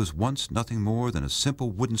that this was once nothing more than a simple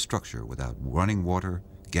wooden structure without running water,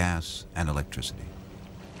 gas, and electricity.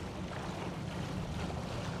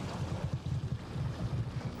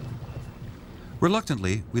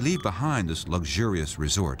 Reluctantly, we leave behind this luxurious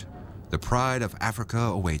resort. The Pride of Africa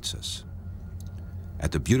awaits us.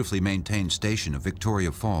 At the beautifully maintained station of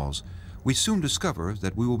Victoria Falls, we soon discover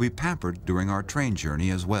that we will be pampered during our train journey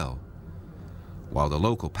as well. While the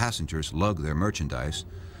local passengers lug their merchandise,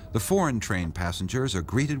 the foreign train passengers are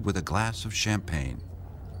greeted with a glass of champagne.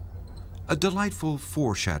 A delightful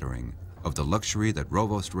foreshadowing of the luxury that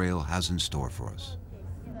Rovos Rail has in store for us.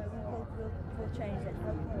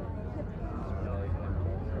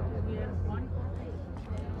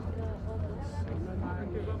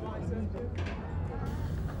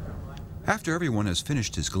 After everyone has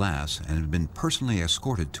finished his glass and been personally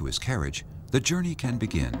escorted to his carriage, the journey can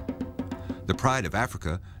begin. The Pride of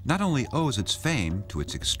Africa not only owes its fame to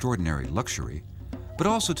its extraordinary luxury, but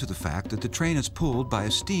also to the fact that the train is pulled by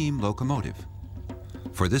a steam locomotive.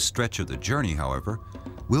 For this stretch of the journey, however,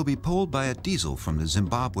 we'll be pulled by a diesel from the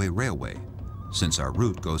Zimbabwe Railway, since our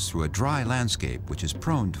route goes through a dry landscape which is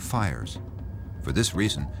prone to fires. For this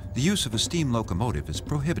reason, the use of a steam locomotive is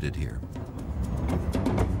prohibited here.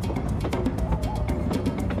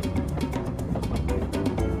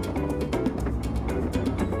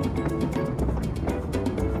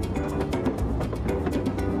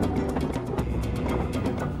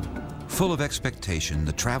 Full of expectation,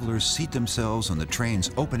 the travelers seat themselves on the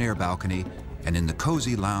train's open-air balcony and in the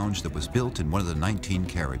cozy lounge that was built in one of the 19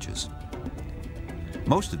 carriages.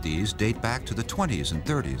 Most of these date back to the 20s and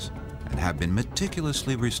 30s and have been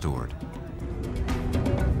meticulously restored.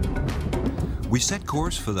 We set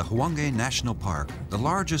course for the Hwange National Park, the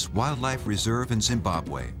largest wildlife reserve in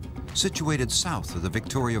Zimbabwe, situated south of the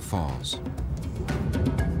Victoria Falls.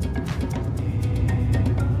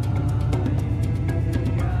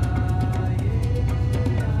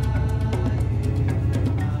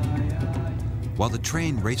 While the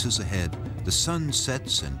train races ahead, the sun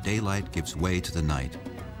sets and daylight gives way to the night.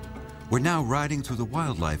 We're now riding through the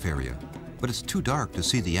wildlife area, but it's too dark to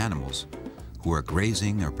see the animals, who are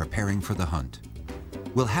grazing or preparing for the hunt.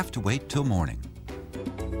 We'll have to wait till morning.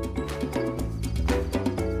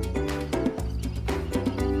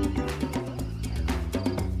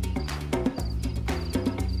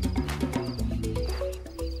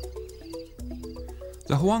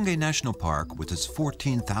 The Hwange National Park, with its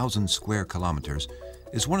 14,000 square kilometers,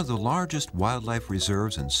 is one of the largest wildlife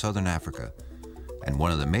reserves in southern Africa and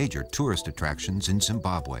one of the major tourist attractions in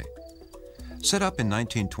Zimbabwe. Set up in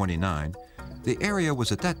 1929, the area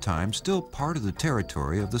was at that time still part of the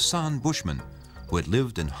territory of the San Bushmen, who had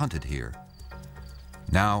lived and hunted here.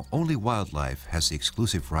 Now, only wildlife has the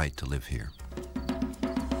exclusive right to live here.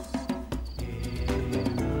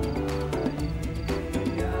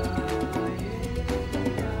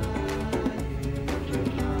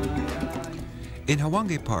 In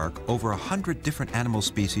Hwange Park, over 100 different animal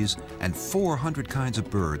species and 400 kinds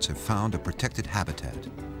of birds have found a protected habitat.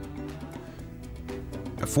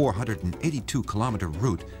 A 482-kilometer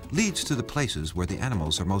route leads to the places where the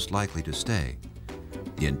animals are most likely to stay.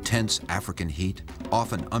 The intense African heat,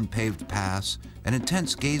 often unpaved paths, and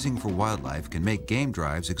intense gazing for wildlife can make game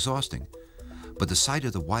drives exhausting. But the sight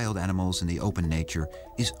of the wild animals in the open nature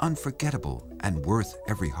is unforgettable and worth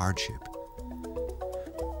every hardship.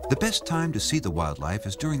 The best time to see the wildlife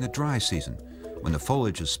is during the dry season, when the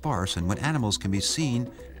foliage is sparse and when animals can be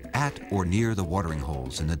seen at or near the watering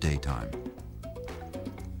holes in the daytime.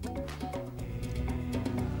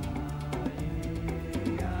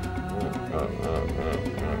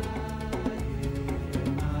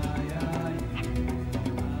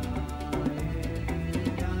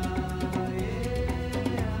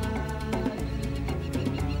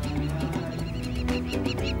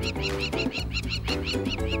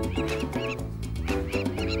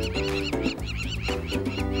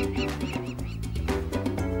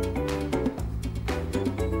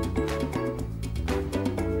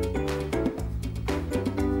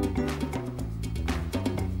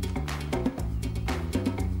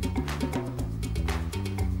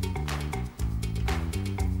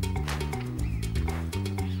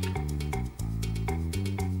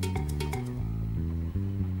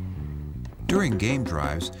 During game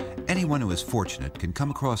drives, anyone who is fortunate can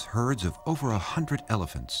come across herds of over 100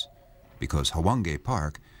 elephants, because Hwange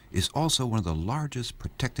Park is also one of the largest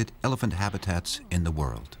protected elephant habitats in the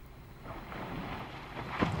world.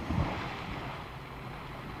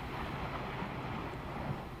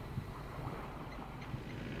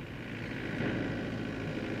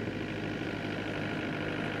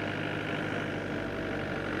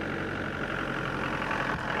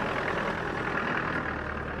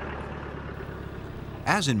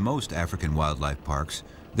 As in most African wildlife parks,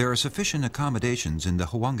 there are sufficient accommodations in the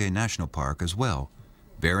Hwange National Park as well,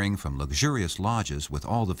 varying from luxurious lodges with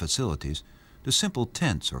all the facilities to simple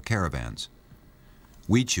tents or caravans.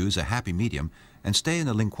 We choose a happy medium and stay in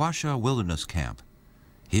the Linkwasha Wilderness Camp.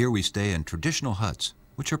 Here we stay in traditional huts,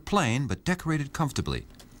 which are plain but decorated comfortably.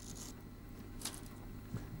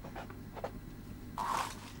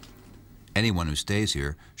 Anyone who stays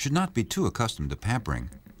here should not be too accustomed to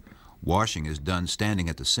pampering. Washing is done standing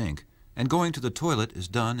at the sink, and going to the toilet is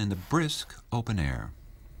done in the brisk open air.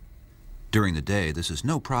 During the day, this is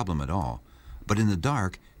no problem at all, but in the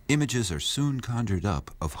dark, images are soon conjured up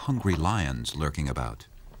of hungry lions lurking about.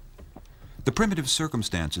 The primitive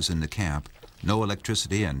circumstances in the camp, no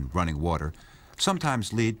electricity and running water,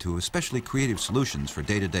 sometimes lead to especially creative solutions for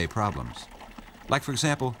day-to-day problems. Like, for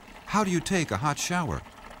example, how do you take a hot shower?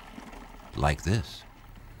 Like this.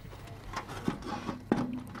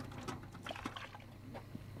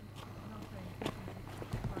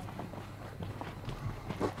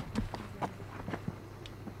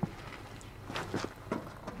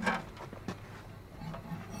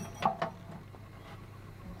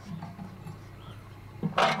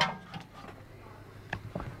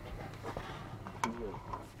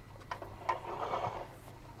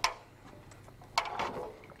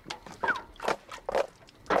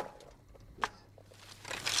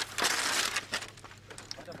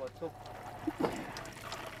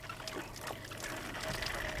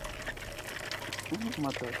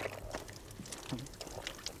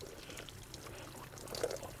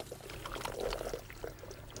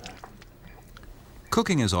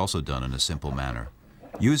 Cooking is also done in a simple manner.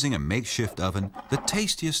 Using a makeshift oven, the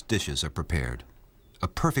tastiest dishes are prepared. A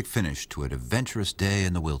perfect finish to an adventurous day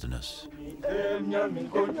in the wilderness.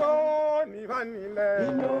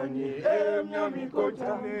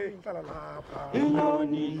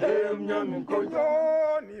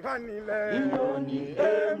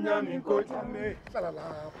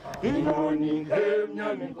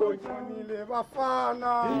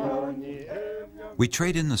 We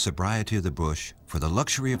trade in the sobriety of the bush for the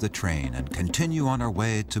luxury of the train and continue on our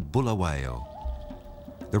way to Bulawayo.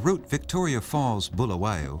 The route Victoria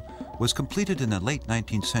Falls-Bulawayo was completed in the late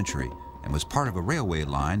 19th century and was part of a railway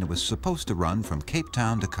line that was supposed to run from Cape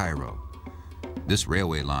Town to Cairo. This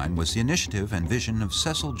railway line was the initiative and vision of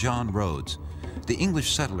Cecil John Rhodes, the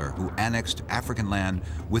English settler who annexed African land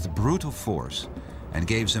with brutal force and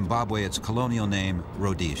gave Zimbabwe its colonial name,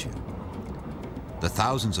 Rhodesia. The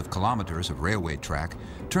thousands of kilometers of railway track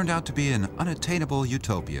turned out to be an unattainable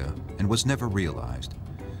utopia and was never realized.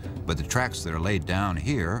 But the tracks that are laid down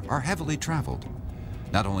here are heavily traveled,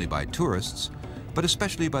 not only by tourists, but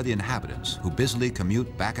especially by the inhabitants who busily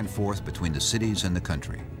commute back and forth between the cities and the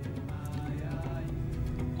country.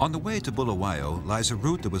 On the way to Bulawayo lies a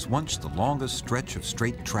route that was once the longest stretch of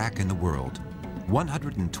straight track in the world,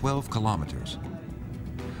 112 kilometers.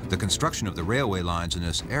 The construction of the railway lines in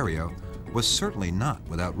this area was certainly not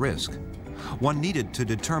without risk. One needed to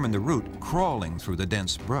determine the route crawling through the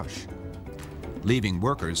dense brush, leaving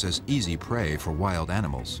workers as easy prey for wild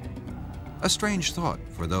animals. A strange thought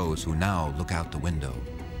for those who now look out the window.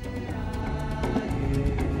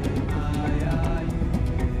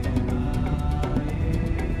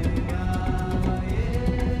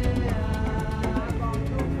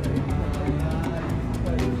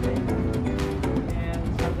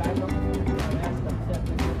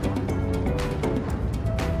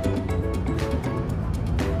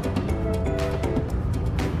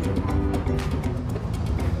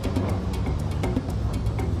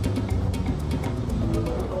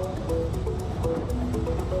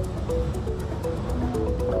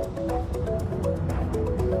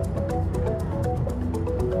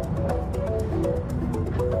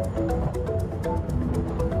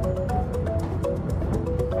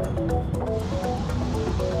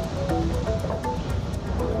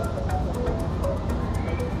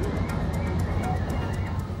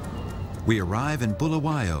 We arrive in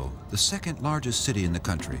Bulawayo, the second largest city in the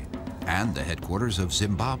country, and the headquarters of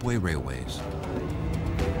Zimbabwe Railways.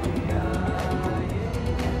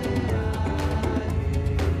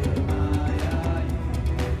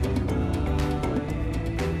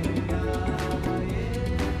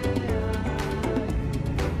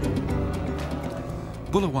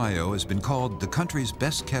 Bulawayo has been called the country's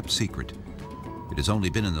best-kept secret. It has only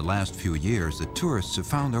been in the last few years that tourists have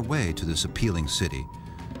found their way to this appealing city,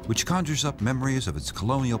 which conjures up memories of its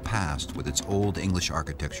colonial past with its old English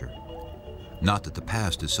architecture. Not that the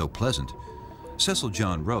past is so pleasant. Cecil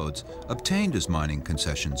John Rhodes obtained his mining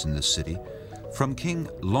concessions in this city from King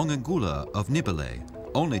Longengula of Nibale,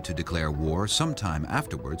 only to declare war sometime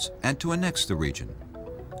afterwards and to annex the region.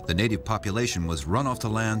 The native population was run off the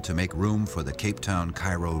land to make room for the Cape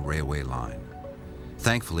Town-Cairo railway line.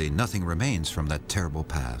 Thankfully, nothing remains from that terrible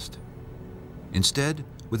past. Instead,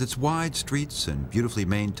 with its wide streets and beautifully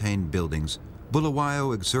maintained buildings,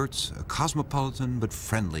 Bulawayo exerts a cosmopolitan but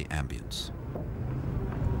friendly ambience.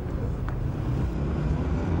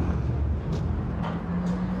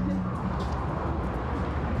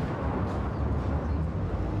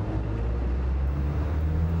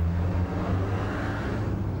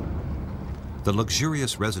 The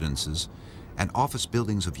luxurious residences and office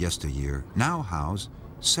buildings of yesteryear now house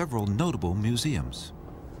several notable museums.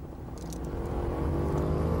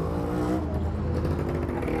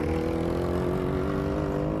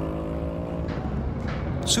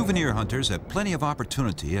 Souvenir hunters have plenty of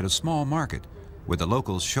opportunity at a small market where the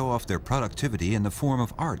locals show off their productivity in the form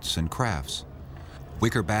of arts and crafts.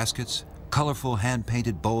 Wicker baskets, colorful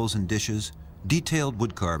hand-painted bowls and dishes, detailed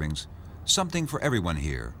wood carvings, something for everyone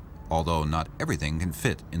here, although not everything can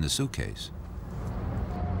fit in the suitcase.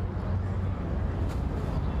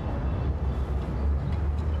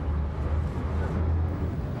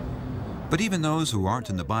 But even those who aren't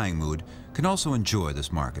in the buying mood can also enjoy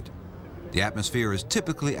this market. The atmosphere is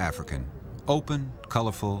typically African, open,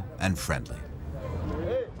 colorful, and friendly.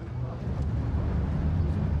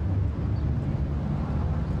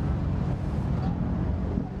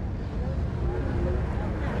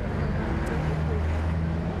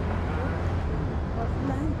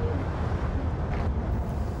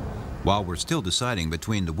 While we're still deciding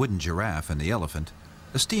between the wooden giraffe and the elephant,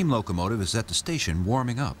 a steam locomotive is at the station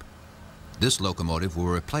warming up. This locomotive will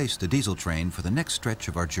replace the diesel train for the next stretch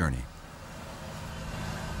of our journey.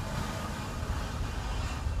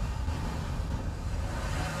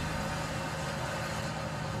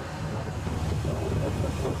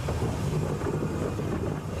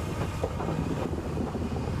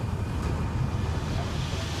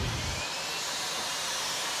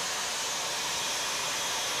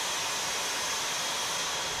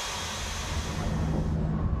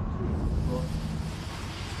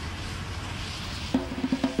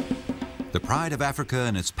 Pride of Africa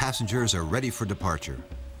and its passengers are ready for departure.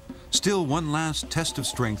 Still one last test of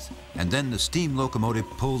strength, and then the steam locomotive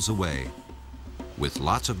pulls away, with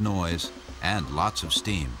lots of noise and lots of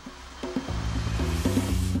steam.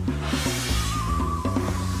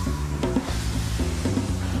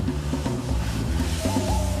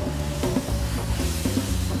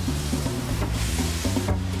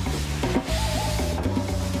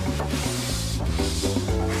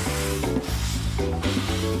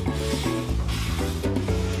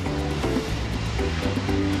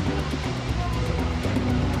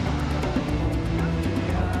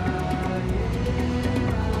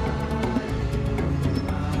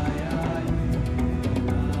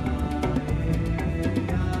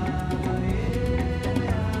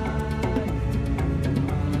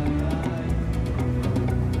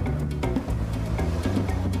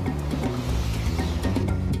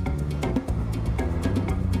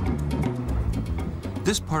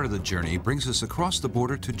 This part of the journey brings us across the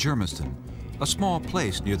border to Germiston, a small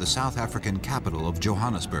place near the South African capital of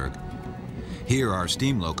Johannesburg. Here our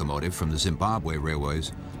steam locomotive from the Zimbabwe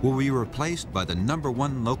railways will be replaced by the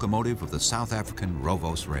 #1 locomotive of the South African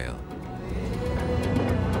Rovos Rail.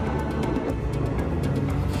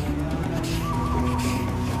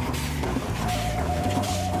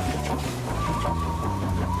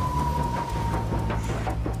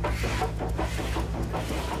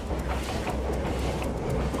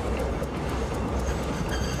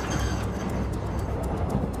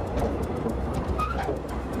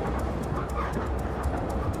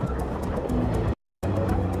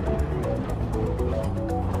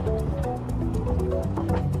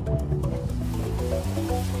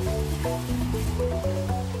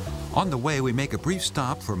 On the way, we make a brief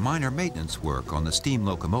stop for minor maintenance work on the steam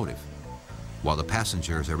locomotive. While the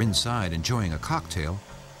passengers are inside enjoying a cocktail,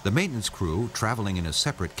 the maintenance crew, traveling in a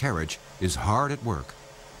separate carriage, is hard at work.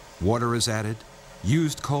 Water is added,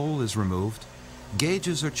 used coal is removed,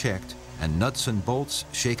 gauges are checked, and nuts and bolts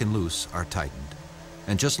shaken loose are tightened.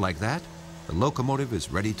 And just like that, the locomotive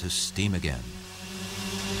is ready to steam again.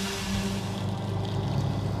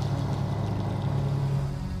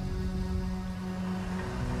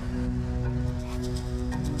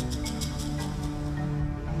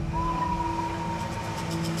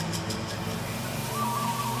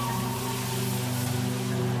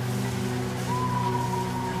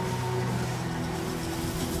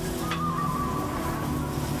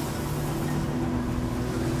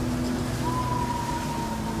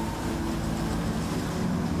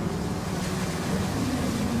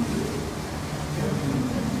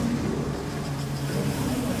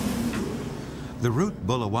 The route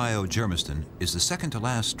Bulawayo-Germiston is the second to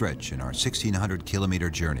last stretch in our 1,600-kilometer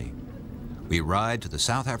journey. We ride to the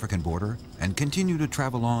South African border and continue to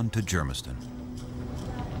travel on to Germiston.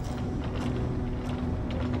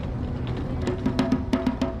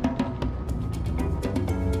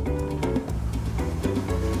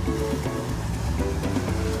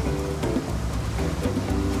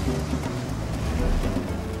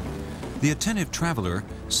 The attentive traveler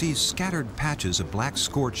sees scattered patches of black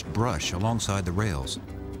scorched brush alongside the rails.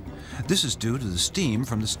 This is due to the steam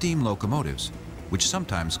from the steam locomotives, which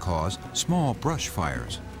sometimes cause small brush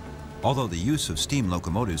fires. Although the use of steam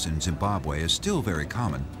locomotives in Zimbabwe is still very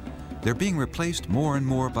common, they're being replaced more and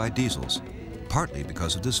more by diesels, partly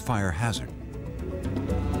because of this fire hazard.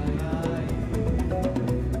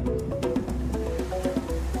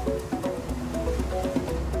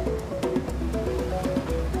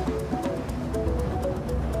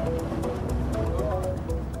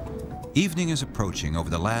 Evening is approaching over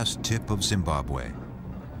the last tip of Zimbabwe.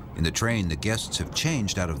 In the train, the guests have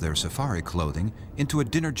changed out of their safari clothing into a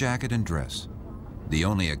dinner jacket and dress, the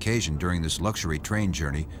only occasion during this luxury train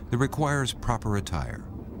journey that requires proper attire.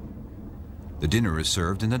 The dinner is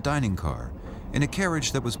served in a dining car, in a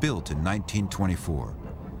carriage that was built in 1924.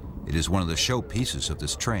 It is one of the showpieces of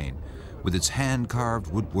this train, with its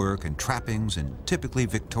hand-carved woodwork and trappings in typically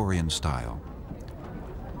Victorian style.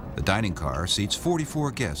 The dining car seats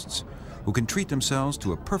 44 guests, who can treat themselves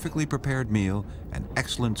to a perfectly prepared meal and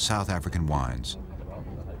excellent South African wines.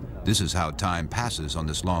 This is how time passes on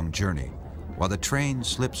this long journey, while the train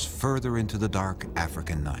slips further into the dark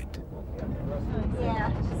African night.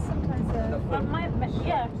 Yeah, sometimes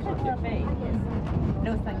yeah, could be.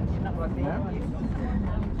 No, thank you, not for me.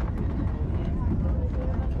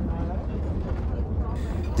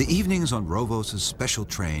 The evenings on Rovos' special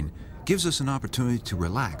train gives us an opportunity to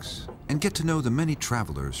relax and get to know the many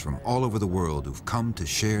travelers from all over the world who've come to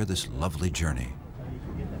share this lovely journey.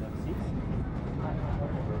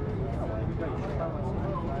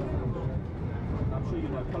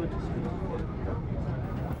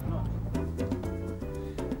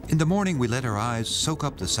 In the morning, we let our eyes soak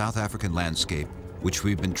up the South African landscape, which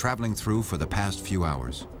we've been traveling through for the past few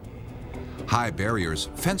hours. High barriers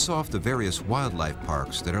fence off the various wildlife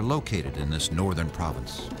parks that are located in this northern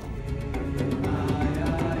province.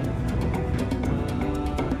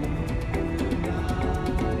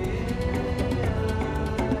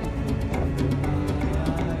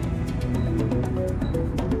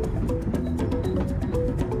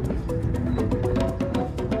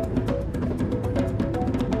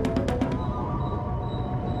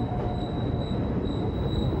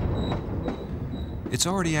 It's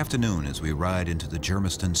already afternoon as we ride into the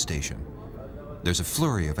Germiston station. There's a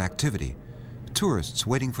flurry of activity, tourists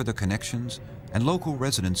waiting for their connections, and local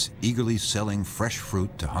residents eagerly selling fresh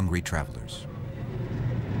fruit to hungry travelers.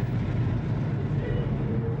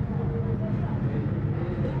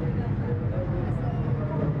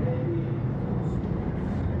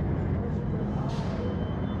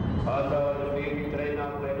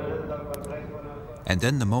 And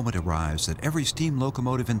then the moment arrives that every steam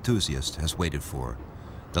locomotive enthusiast has waited for,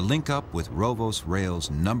 the link-up with Rovos Rail's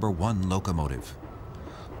 #1 locomotive.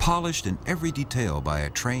 Polished in every detail by a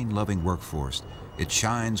train-loving workforce, it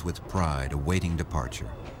shines with pride awaiting departure.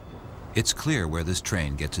 It's clear where this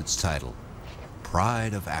train gets its title,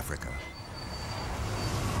 Pride of Africa.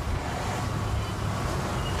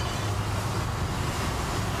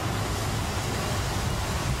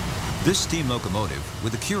 This steam locomotive,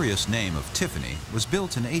 with the curious name of Tiffany, was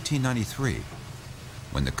built in 1893.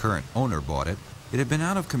 When the current owner bought it, it had been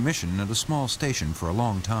out of commission at a small station for a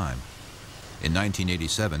long time. In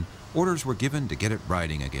 1987, orders were given to get it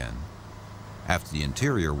riding again. After the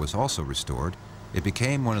interior was also restored, it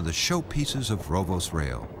became one of the showpieces of Rovos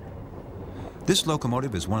Rail. This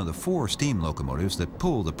locomotive is one of the 4 steam locomotives that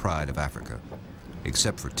pull the Pride of Africa.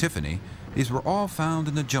 Except for Tiffany, these were all found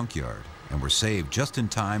in the junkyard and were saved just in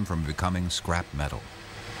time from becoming scrap metal.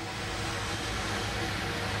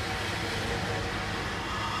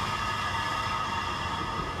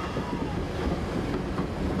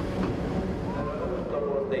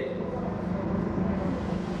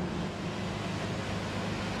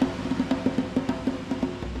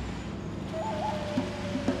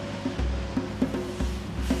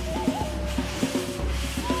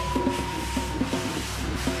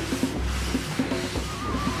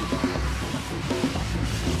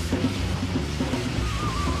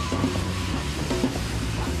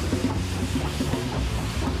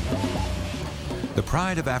 The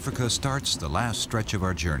Pride of Africa starts the last stretch of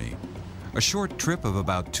our journey. A short trip of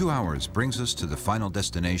about 2 hours brings us to the final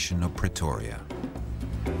destination of Pretoria.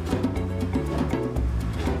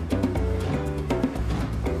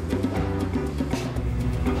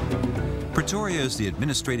 Pretoria is the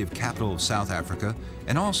administrative capital of South Africa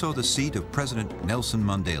and also the seat of President Nelson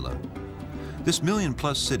Mandela. This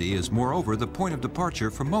million-plus city is moreover the point of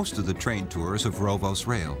departure for most of the train tours of Rovos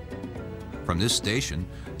Rail. From this station,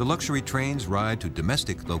 the luxury trains ride to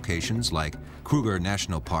domestic locations like Kruger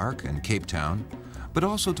National Park and Cape Town, but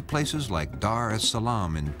also to places like Dar es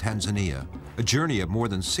Salaam in Tanzania, a journey of more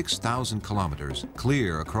than 6,000 kilometers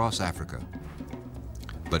clear across Africa.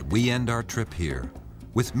 But we end our trip here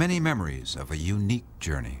with many memories of a unique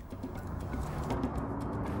journey.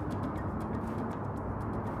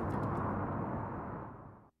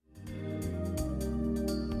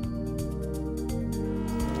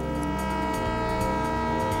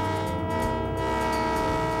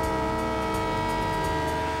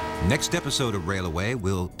 Next episode of Rail Away,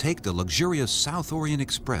 we'll take the luxurious South Orient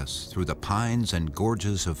Express through the pines and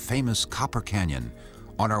gorges of famous Copper Canyon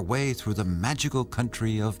on our way through the magical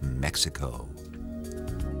country of Mexico.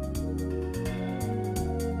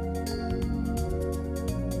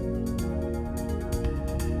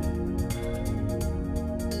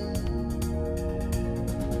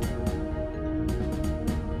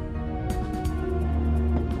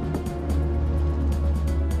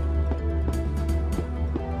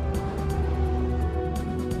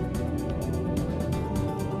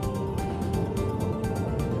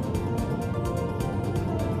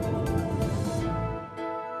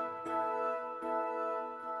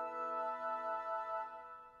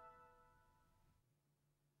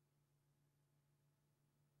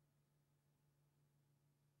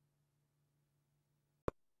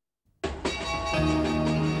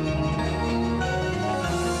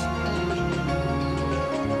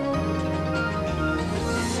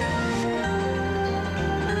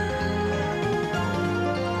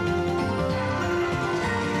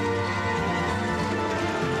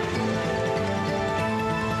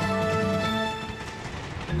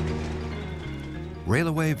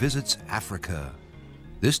 Railway visits Africa.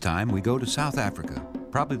 This time we go to South Africa,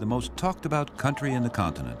 probably the most talked about country in the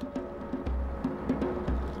continent.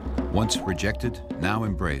 Once rejected, now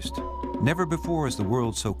embraced. Never before has the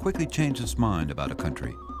world so quickly changed its mind about a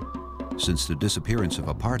country. Since the disappearance of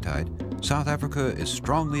apartheid, South Africa is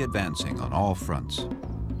strongly advancing on all fronts.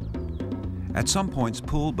 At some points,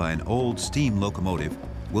 pulled by an old steam locomotive,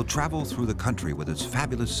 we'll travel through the country with its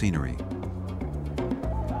fabulous scenery.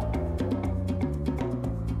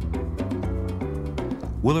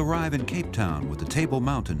 We'll arrive in Cape Town with the Table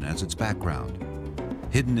Mountain as its background.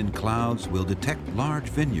 Hidden in clouds, we'll detect large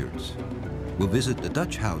vineyards. We'll visit the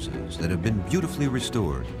Dutch houses that have been beautifully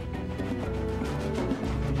restored.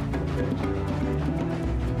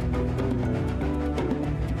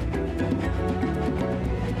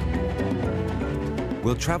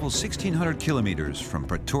 We'll travel 1,600 kilometers from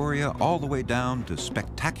Pretoria all the way down to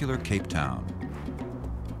spectacular Cape Town.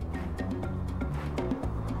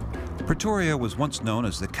 Pretoria was once known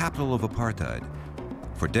as the capital of apartheid.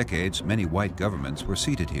 For decades, many white governments were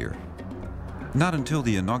seated here. Not until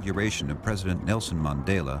the inauguration of President Nelson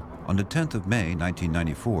Mandela on the 10th of May,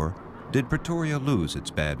 1994, did Pretoria lose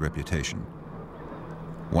its bad reputation.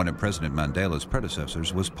 One of President Mandela's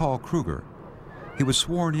predecessors was Paul Kruger. He was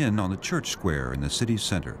sworn in on the church square in the city's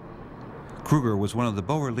center. Kruger was one of the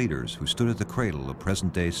Boer leaders who stood at the cradle of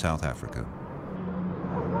present-day South Africa.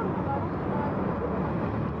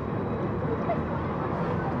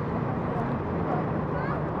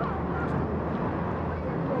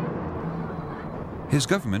 His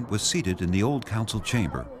government was seated in the old council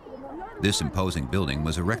chamber. This imposing building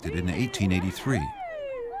was erected in 1883.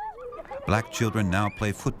 Black children now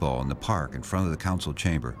play football in the park in front of the council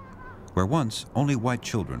chamber, where once only white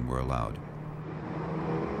children were allowed.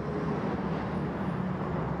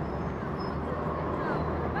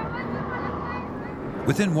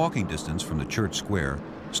 Within walking distance from the church square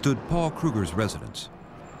stood Paul Kruger's residence.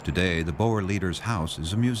 Today, the Boer leader's house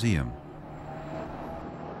is a museum.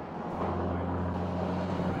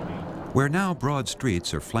 Where now broad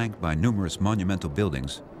streets are flanked by numerous monumental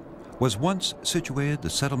buildings, was once situated the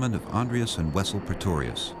settlement of Andreas and Wessel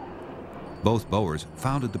Pretorius. Both Boers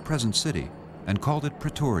founded the present city and called it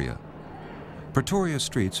Pretoria. Pretoria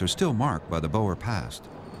streets are still marked by the Boer past.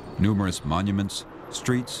 Numerous monuments,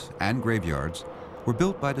 streets, and graveyards were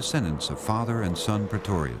built by descendants of father and son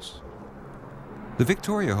Pretorius. The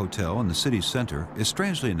Victoria Hotel in the city's center is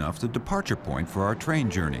strangely enough the departure point for our train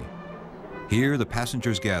journey. Here the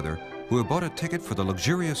passengers gather who have bought a ticket for the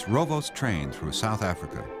luxurious Rovos train through South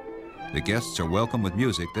Africa. The guests are welcomed with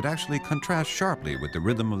music that actually contrasts sharply with the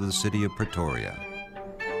rhythm of the city of Pretoria.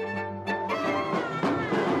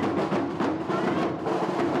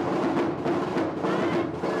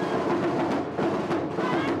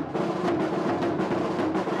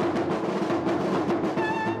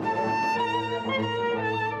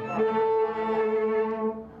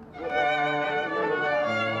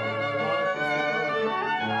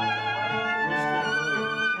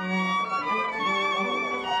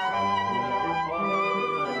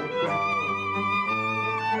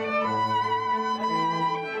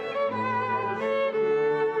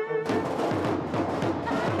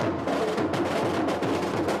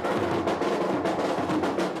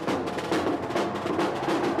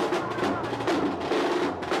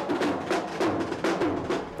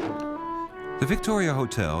 The Victoria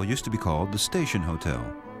Hotel used to be called the Station Hotel.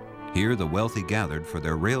 Here the wealthy gathered for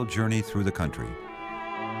their rail journey through the country.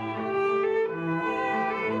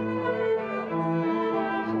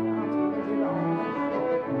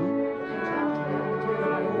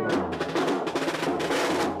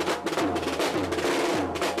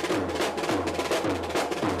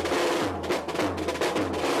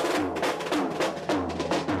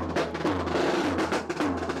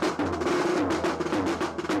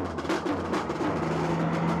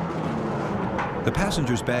 The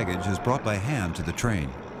passengers' baggage is brought by hand to the train.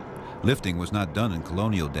 Lifting was not done in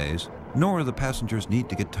colonial days, nor do the passengers need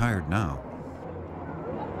to get tired now.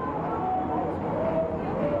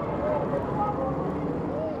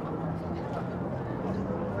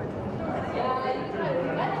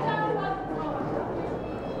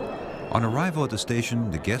 On arrival at the station,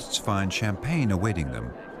 the guests find champagne awaiting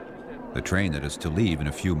them. The train that is to leave in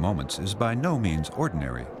a few moments is by no means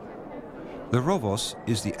ordinary. The Rovos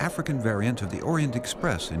is the African variant of the Orient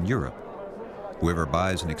Express in Europe. Whoever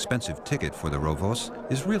buys an expensive ticket for the Rovos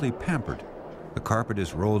is really pampered. The carpet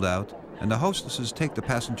is rolled out, and the hostesses take the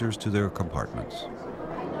passengers to their compartments.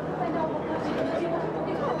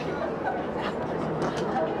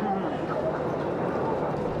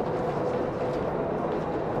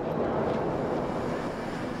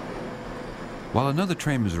 While another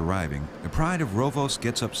train is arriving, the pride of Rovos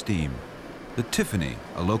gets up steam. The Tiffany,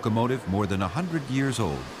 a locomotive more than 100 years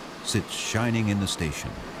old, sits shining in the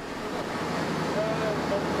station.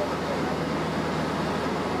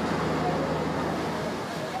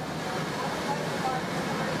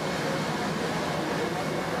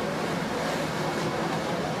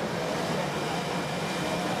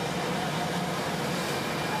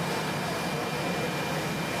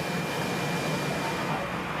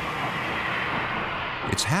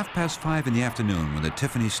 It's 5:30 in the afternoon when the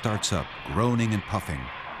Tiffany starts up, groaning and puffing,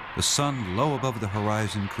 the sun low above the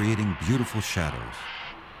horizon creating beautiful shadows.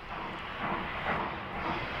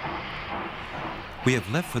 We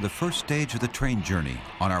have left for the first stage of the train journey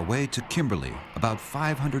on our way to Kimberley, about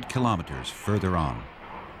 500 kilometers further on.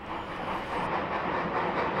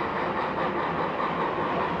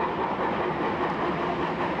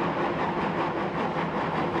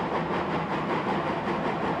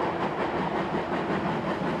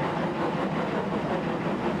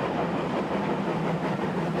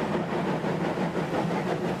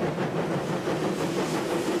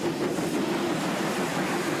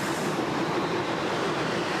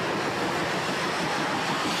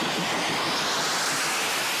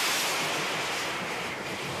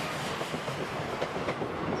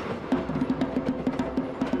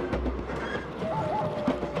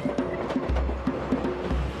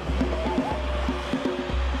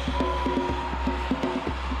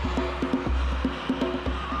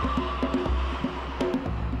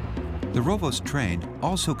 The Rovos train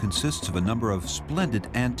also consists of a number of splendid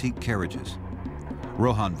antique carriages.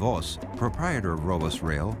 Rohan Vos, proprietor of Rovos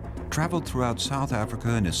Rail, traveled throughout South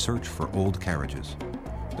Africa in his search for old carriages.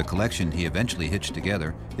 The collection he eventually hitched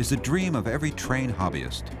together is the dream of every train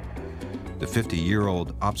hobbyist. The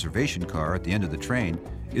 50-year-old observation car at the end of the train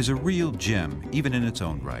is a real gem, even in its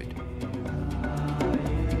own right.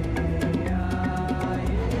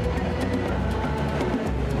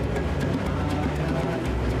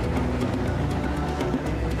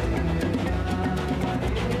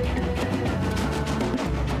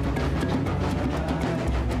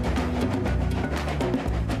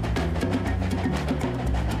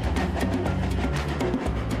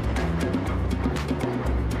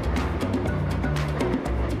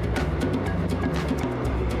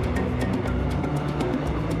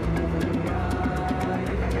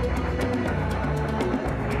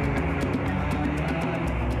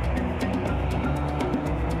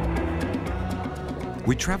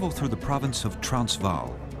 We travel through the province of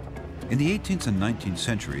Transvaal. In the 18th and 19th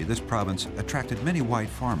century, this province attracted many white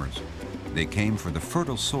farmers. They came for the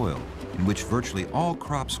fertile soil in which virtually all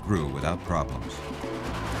crops grew without problems.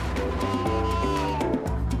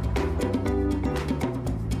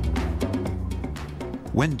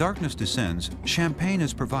 When darkness descends, champagne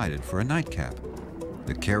is provided for a nightcap.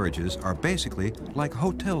 The carriages are basically like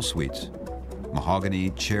hotel suites. Mahogany,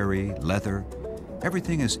 cherry, leather,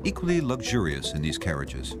 everything is equally luxurious in these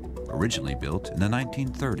carriages, originally built in the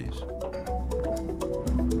 1930s.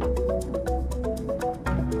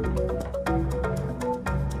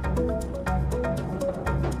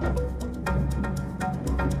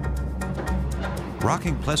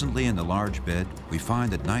 Rocking pleasantly in the large bed, we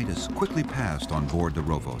find that night is quickly passed on board the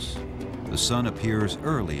Rovos. The sun appears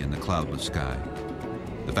early in the cloudless sky.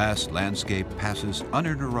 The vast landscape passes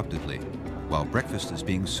uninterruptedly, while breakfast is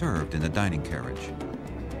being served in the dining carriage.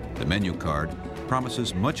 The menu card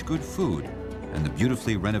promises much good food, and the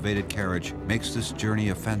beautifully renovated carriage makes this journey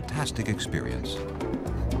a fantastic experience.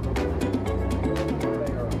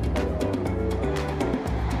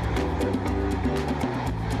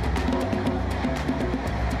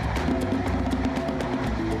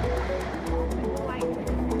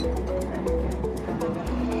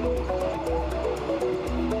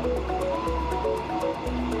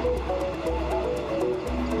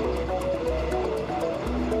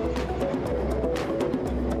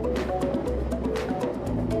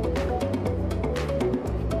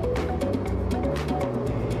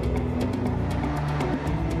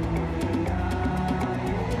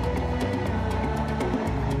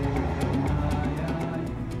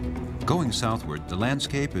 Going southward, the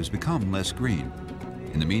landscape has become less green.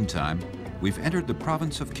 In the meantime, we've entered the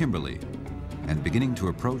province of Kimberley and beginning to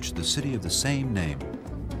approach the city of the same name.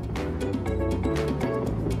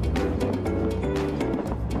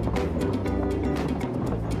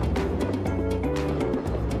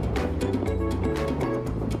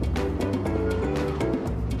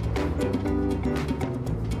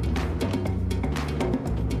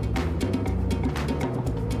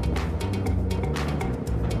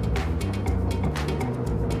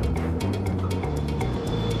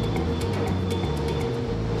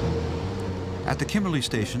 At the Kimberley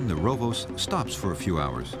station, the Rovos stops for a few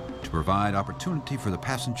hours to provide opportunity for the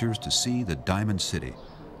passengers to see the Diamond City.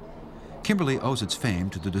 Kimberley owes its fame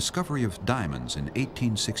to the discovery of diamonds in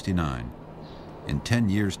 1869. In 10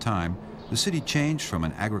 years' time, the city changed from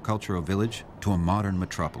an agricultural village to a modern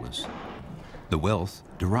metropolis. The wealth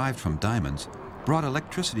derived from diamonds brought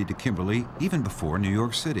electricity to Kimberley even before New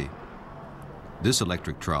York City. This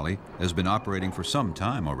electric trolley has been operating for some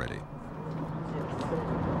time already.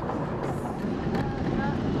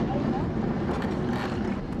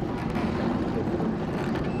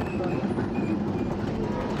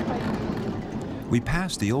 We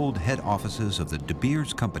pass the old head offices of the De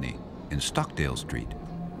Beers Company in Stockdale Street.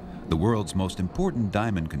 The world's most important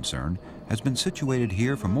diamond concern has been situated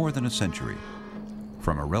here for more than a century.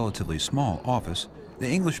 From a relatively small office, the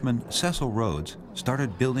Englishman Cecil Rhodes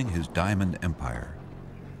started building his diamond empire.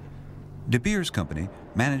 De Beers Company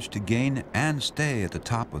managed to gain and stay at the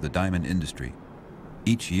top of the diamond industry.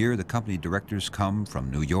 Each year, the company directors come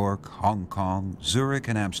from New York, Hong Kong, Zurich,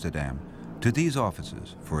 and Amsterdam to these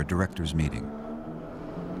offices for a directors' meeting.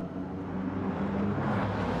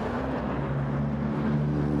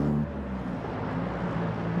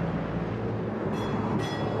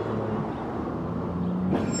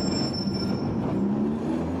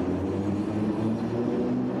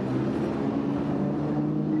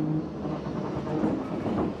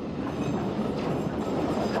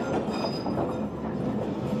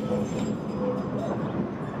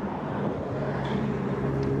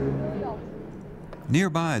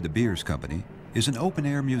 Nearby the Beers Company is an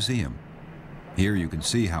open-air museum. Here you can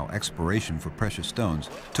see how exploration for precious stones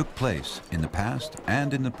took place in the past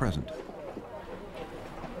and in the present.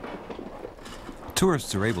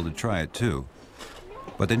 Tourists are able to try it too,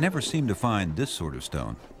 but they never seem to find this sort of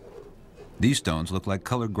stone. These stones look like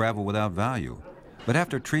colored gravel without value, but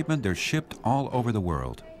after treatment they're shipped all over the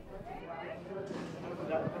world.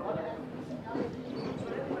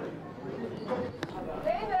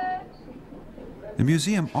 The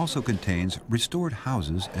museum also contains restored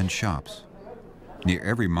houses and shops. Near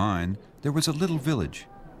every mine, there was a little village.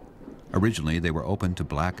 Originally, they were open to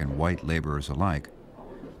black and white laborers alike,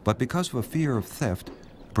 but because of a fear of theft,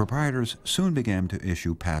 the proprietors soon began to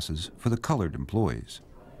issue passes for the colored employees.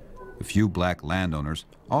 The few black landowners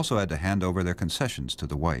also had to hand over their concessions to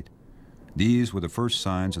the white. These were the first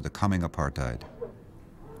signs of the coming apartheid.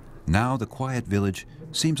 Now the quiet village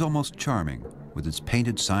seems almost charming, with its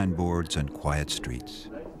painted signboards and quiet streets.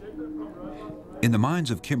 In the mines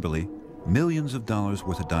of Kimberley, millions of dollars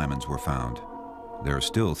worth of diamonds were found. There are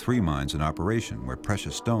still 3 mines in operation where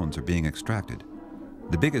precious stones are being extracted.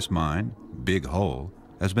 The biggest mine, Big Hole,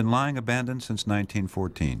 has been lying abandoned since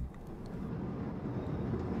 1914.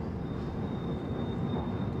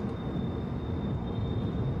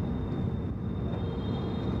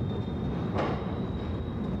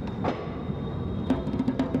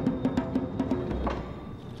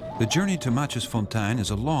 The journey to Matjesfontein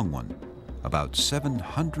is a long one, about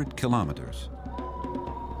 700 kilometers.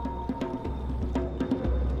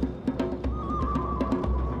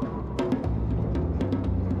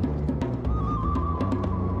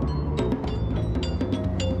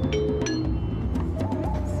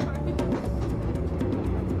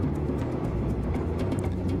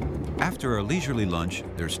 After a leisurely lunch,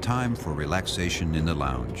 there's time for relaxation in the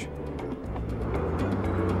lounge.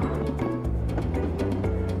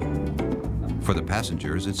 For the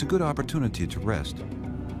passengers, it's a good opportunity to rest.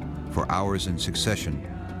 For hours in succession,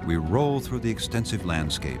 we roll through the extensive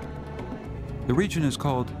landscape. The region is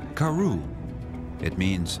called Karoo. It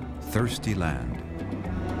means thirsty land.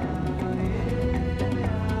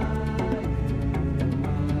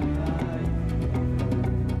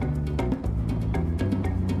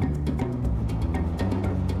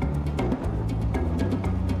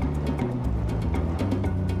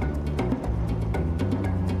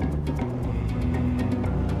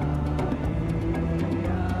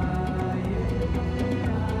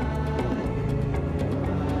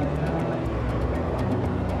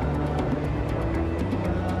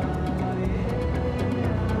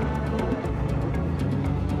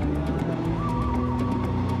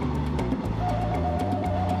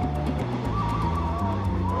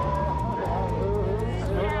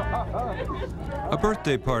 A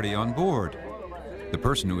birthday party on board. The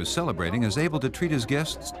person who is celebrating is able to treat his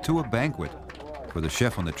guests to a banquet, for the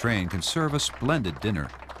chef on the train can serve a splendid dinner.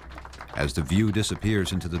 As the view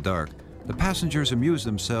disappears into the dark, the passengers amuse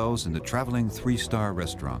themselves in the traveling 3-star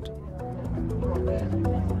restaurant.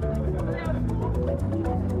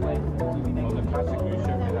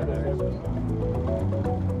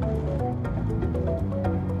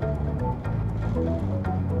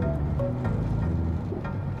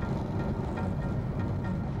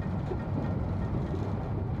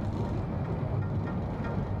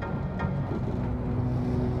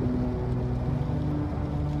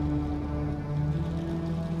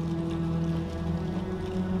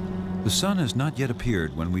 The sun has not yet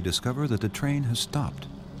appeared when we discover that the train has stopped.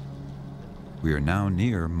 We are now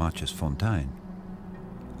near Matjesfontein.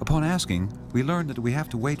 Upon asking, we learn that we have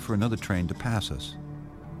to wait for another train to pass us.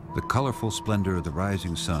 The colorful splendor of the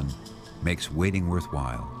rising sun makes waiting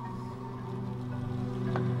worthwhile.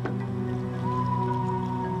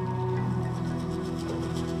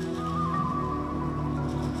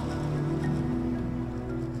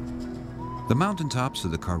 The mountaintops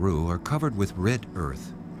of the Karoo are covered with red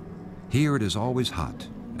earth. Here it is always hot,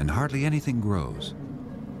 and hardly anything grows.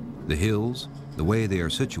 The hills, the way they are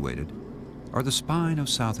situated, are the spine of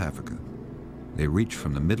South Africa. They reach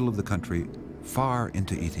from the middle of the country far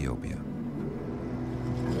into Ethiopia.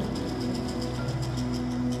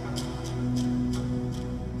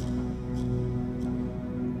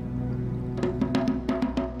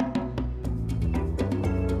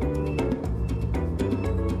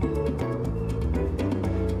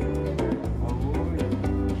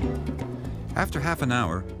 After half an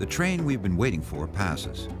hour, the train we've been waiting for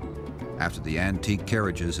passes. After the antique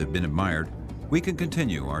carriages have been admired, we can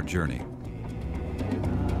continue our journey.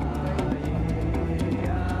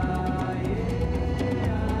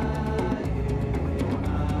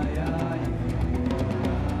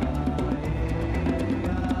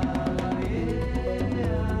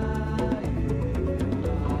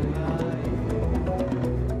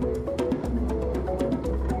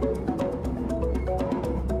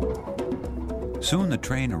 Soon the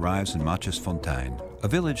train arrives in Matjesfontein, a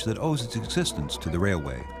village that owes its existence to the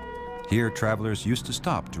railway. Here travelers used to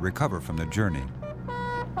stop to recover from their journey.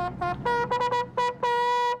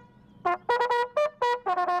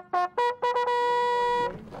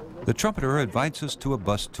 The trumpeter invites us to a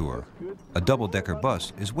bus tour. A double-decker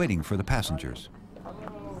bus is waiting for the passengers.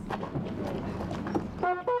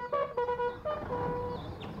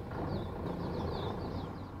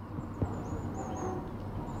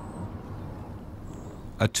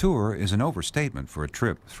 A tour is an overstatement for a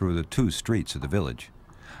trip through the two streets of the village.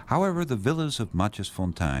 However, the villas of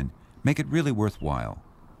Matjesfontein make it really worthwhile.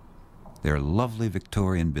 They are lovely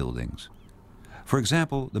Victorian buildings. For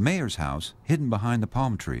example, the mayor's house hidden behind the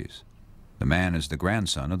palm trees. The man is the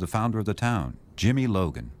grandson of the founder of the town, Jimmy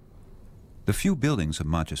Logan. The few buildings of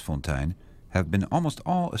Matjesfontein have been almost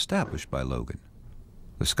all established by Logan.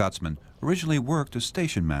 The Scotsman originally worked as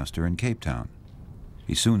station master in Cape Town.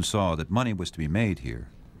 He soon saw that money was to be made here.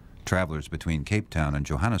 Travelers between Cape Town and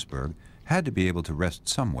Johannesburg had to be able to rest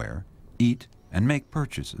somewhere, eat, and make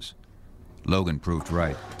purchases. Logan proved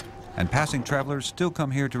right, and passing travelers still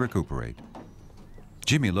come here to recuperate.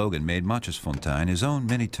 Jimmy Logan made Matjesfontein his own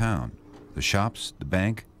mini-town. The shops, the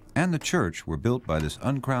bank, and the church were built by this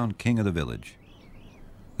uncrowned king of the village.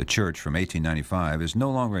 The church from 1895 is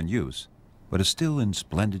no longer in use, but is still in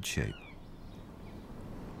splendid shape.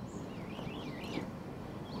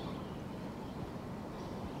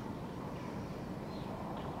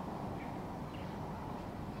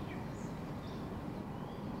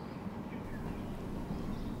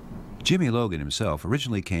 Jimmy Logan himself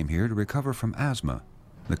originally came here to recover from asthma.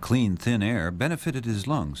 The clean, thin air benefited his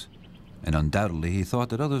lungs, and undoubtedly he thought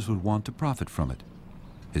that others would want to profit from it.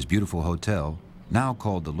 His beautiful hotel, now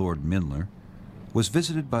called the Lord Mindler, was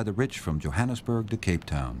visited by the rich from Johannesburg to Cape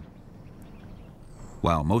Town.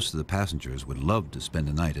 While most of the passengers would love to spend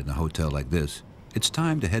a night in a hotel like this, it's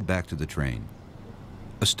time to head back to the train.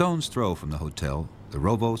 A stone's throw from the hotel, the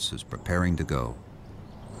Rovos is preparing to go.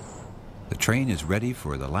 The train is ready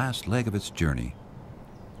for the last leg of its journey.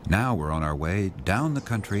 Now we're on our way down the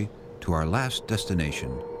country to our last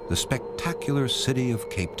destination, the spectacular city of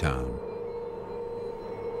Cape Town.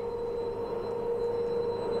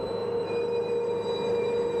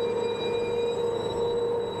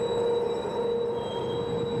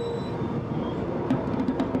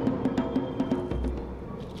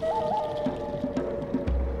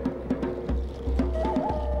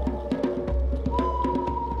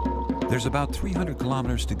 There's about 300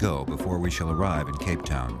 kilometers to go before we shall arrive in Cape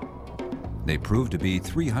Town. They prove to be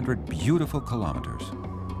 300 beautiful kilometers.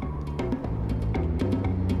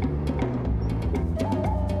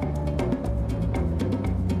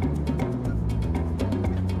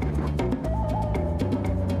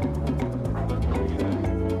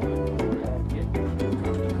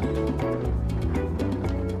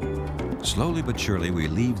 Slowly but surely we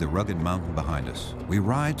leave the rugged mountain behind us. We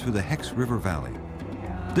ride through the Hex River Valley.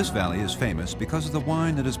 This valley is famous because of the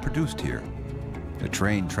wine that is produced here. The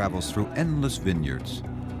train travels through endless vineyards.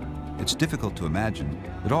 It's difficult to imagine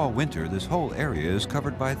that all winter this whole area is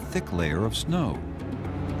covered by a thick layer of snow.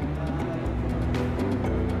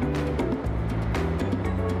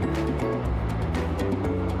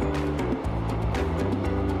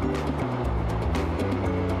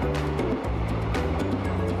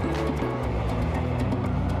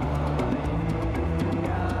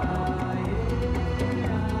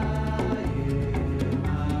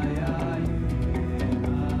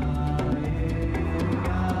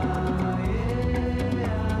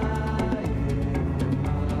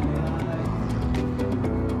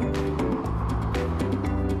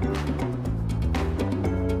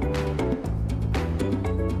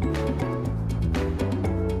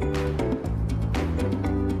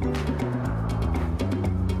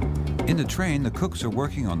 train, the cooks are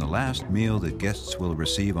working on the last meal that guests will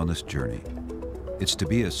receive on this journey. It's to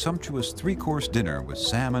be a sumptuous three-course dinner with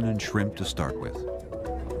salmon and shrimp to start with.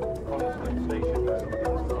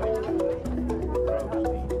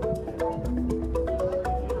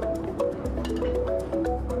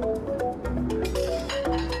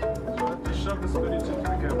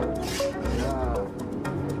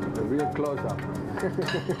 A real close-up.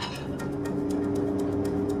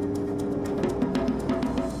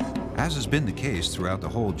 As has been the case throughout the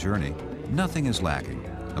whole journey, nothing is lacking.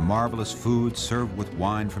 The marvelous food served with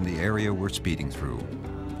wine from the area we're speeding through.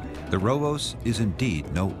 The Rovos is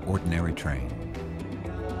indeed no ordinary train.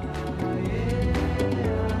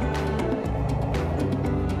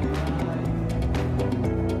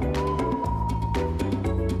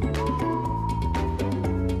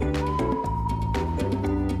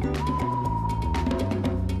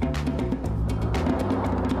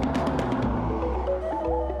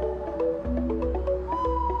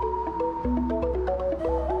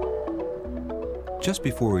 Just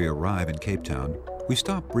before we arrive in Cape Town, we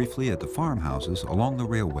stop briefly at the farmhouses along the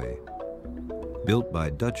railway. Built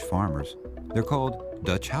by Dutch farmers, they're called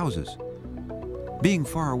Dutch houses. Being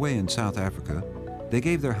far away in South Africa, they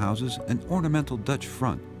gave their houses an ornamental Dutch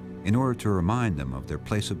front in order to remind them of their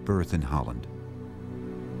place of birth in Holland.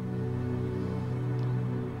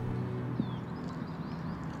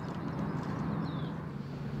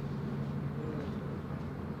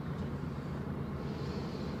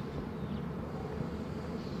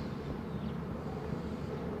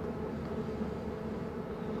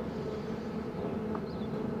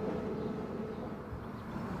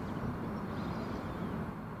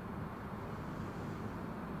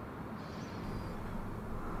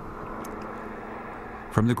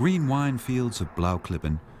 From the green wine fields of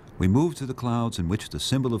Blauwklippen, we move to the clouds in which the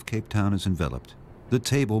symbol of Cape Town is enveloped, the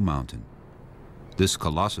Table Mountain. This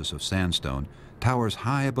colossus of sandstone towers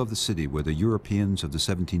high above the city where the Europeans of the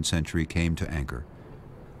 17th century came to anchor.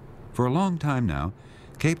 For a long time now,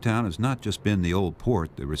 Cape Town has not just been the old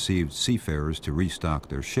port that received seafarers to restock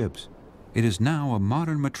their ships. It is now a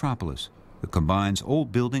modern metropolis that combines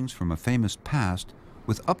old buildings from a famous past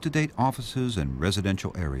with up-to-date offices and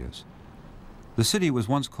residential areas. The city was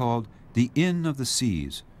once called the Inn of the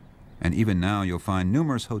Seas, and even now you'll find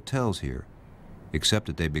numerous hotels here, except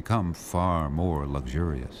that they've become far more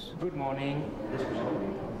luxurious. Good morning.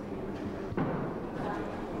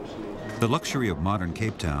 The luxury of modern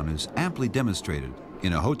Cape Town is amply demonstrated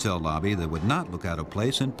in a hotel lobby that would not look out of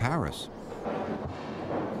place in Paris.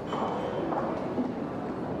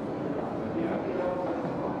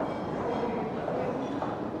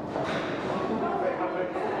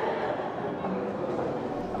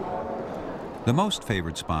 The most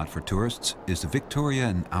favored spot for tourists is the Victoria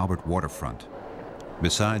and Albert waterfront.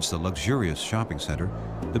 Besides the luxurious shopping center,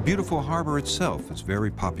 the beautiful harbor itself is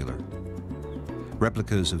very popular.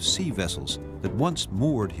 Replicas of sea vessels that once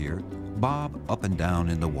moored here bob up and down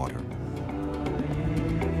in the water.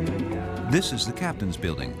 This is the Captain's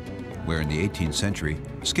Building, where in the 18th century,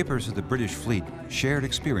 skippers of the British fleet shared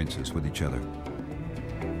experiences with each other.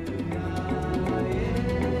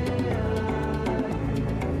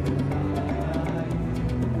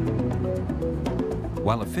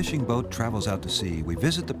 While a fishing boat travels out to sea, we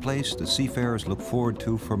visit the place the seafarers look forward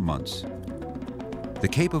to for months. The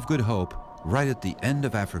Cape of Good Hope, right at the end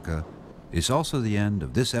of Africa, is also the end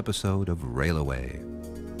of this episode of Rail Away.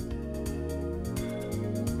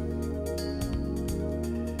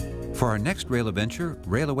 For our next rail adventure,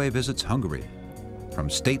 Rail Away visits Hungary, from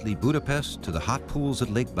stately Budapest to the hot pools at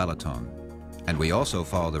Lake Balaton. And we also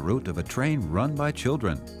follow the route of a train run by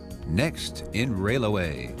children. Next in Rail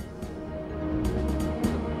Away.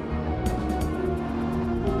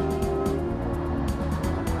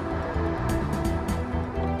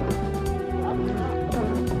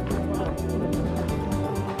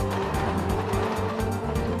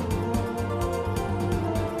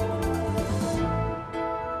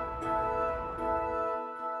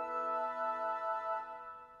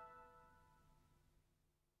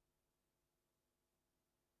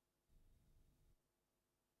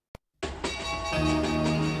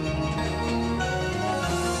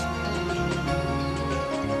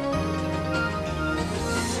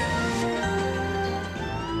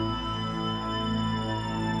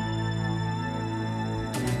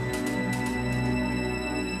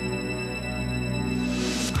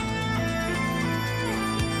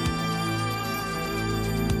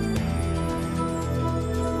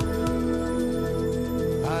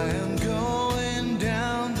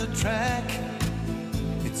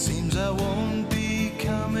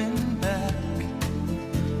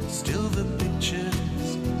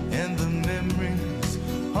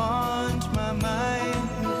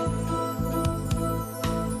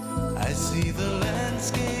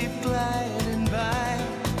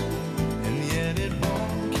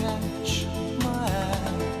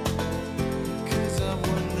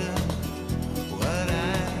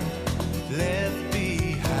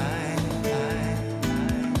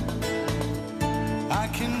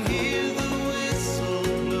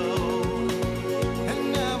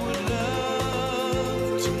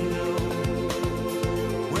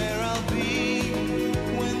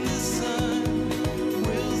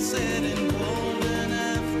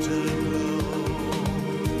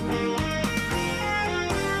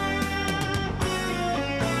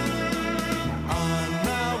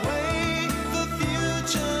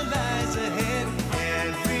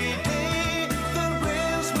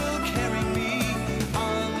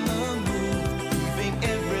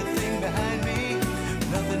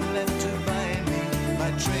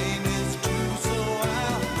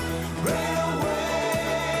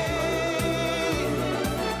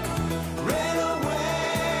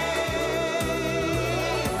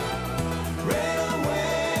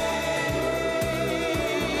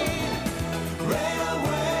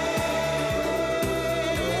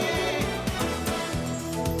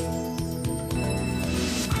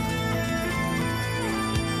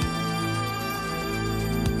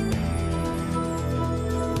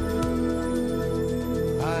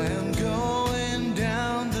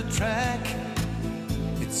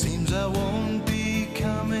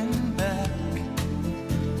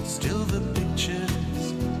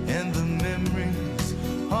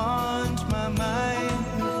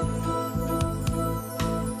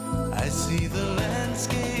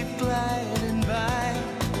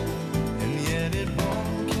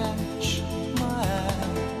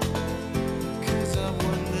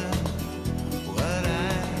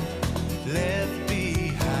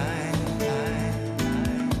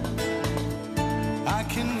 I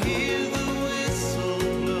can hear the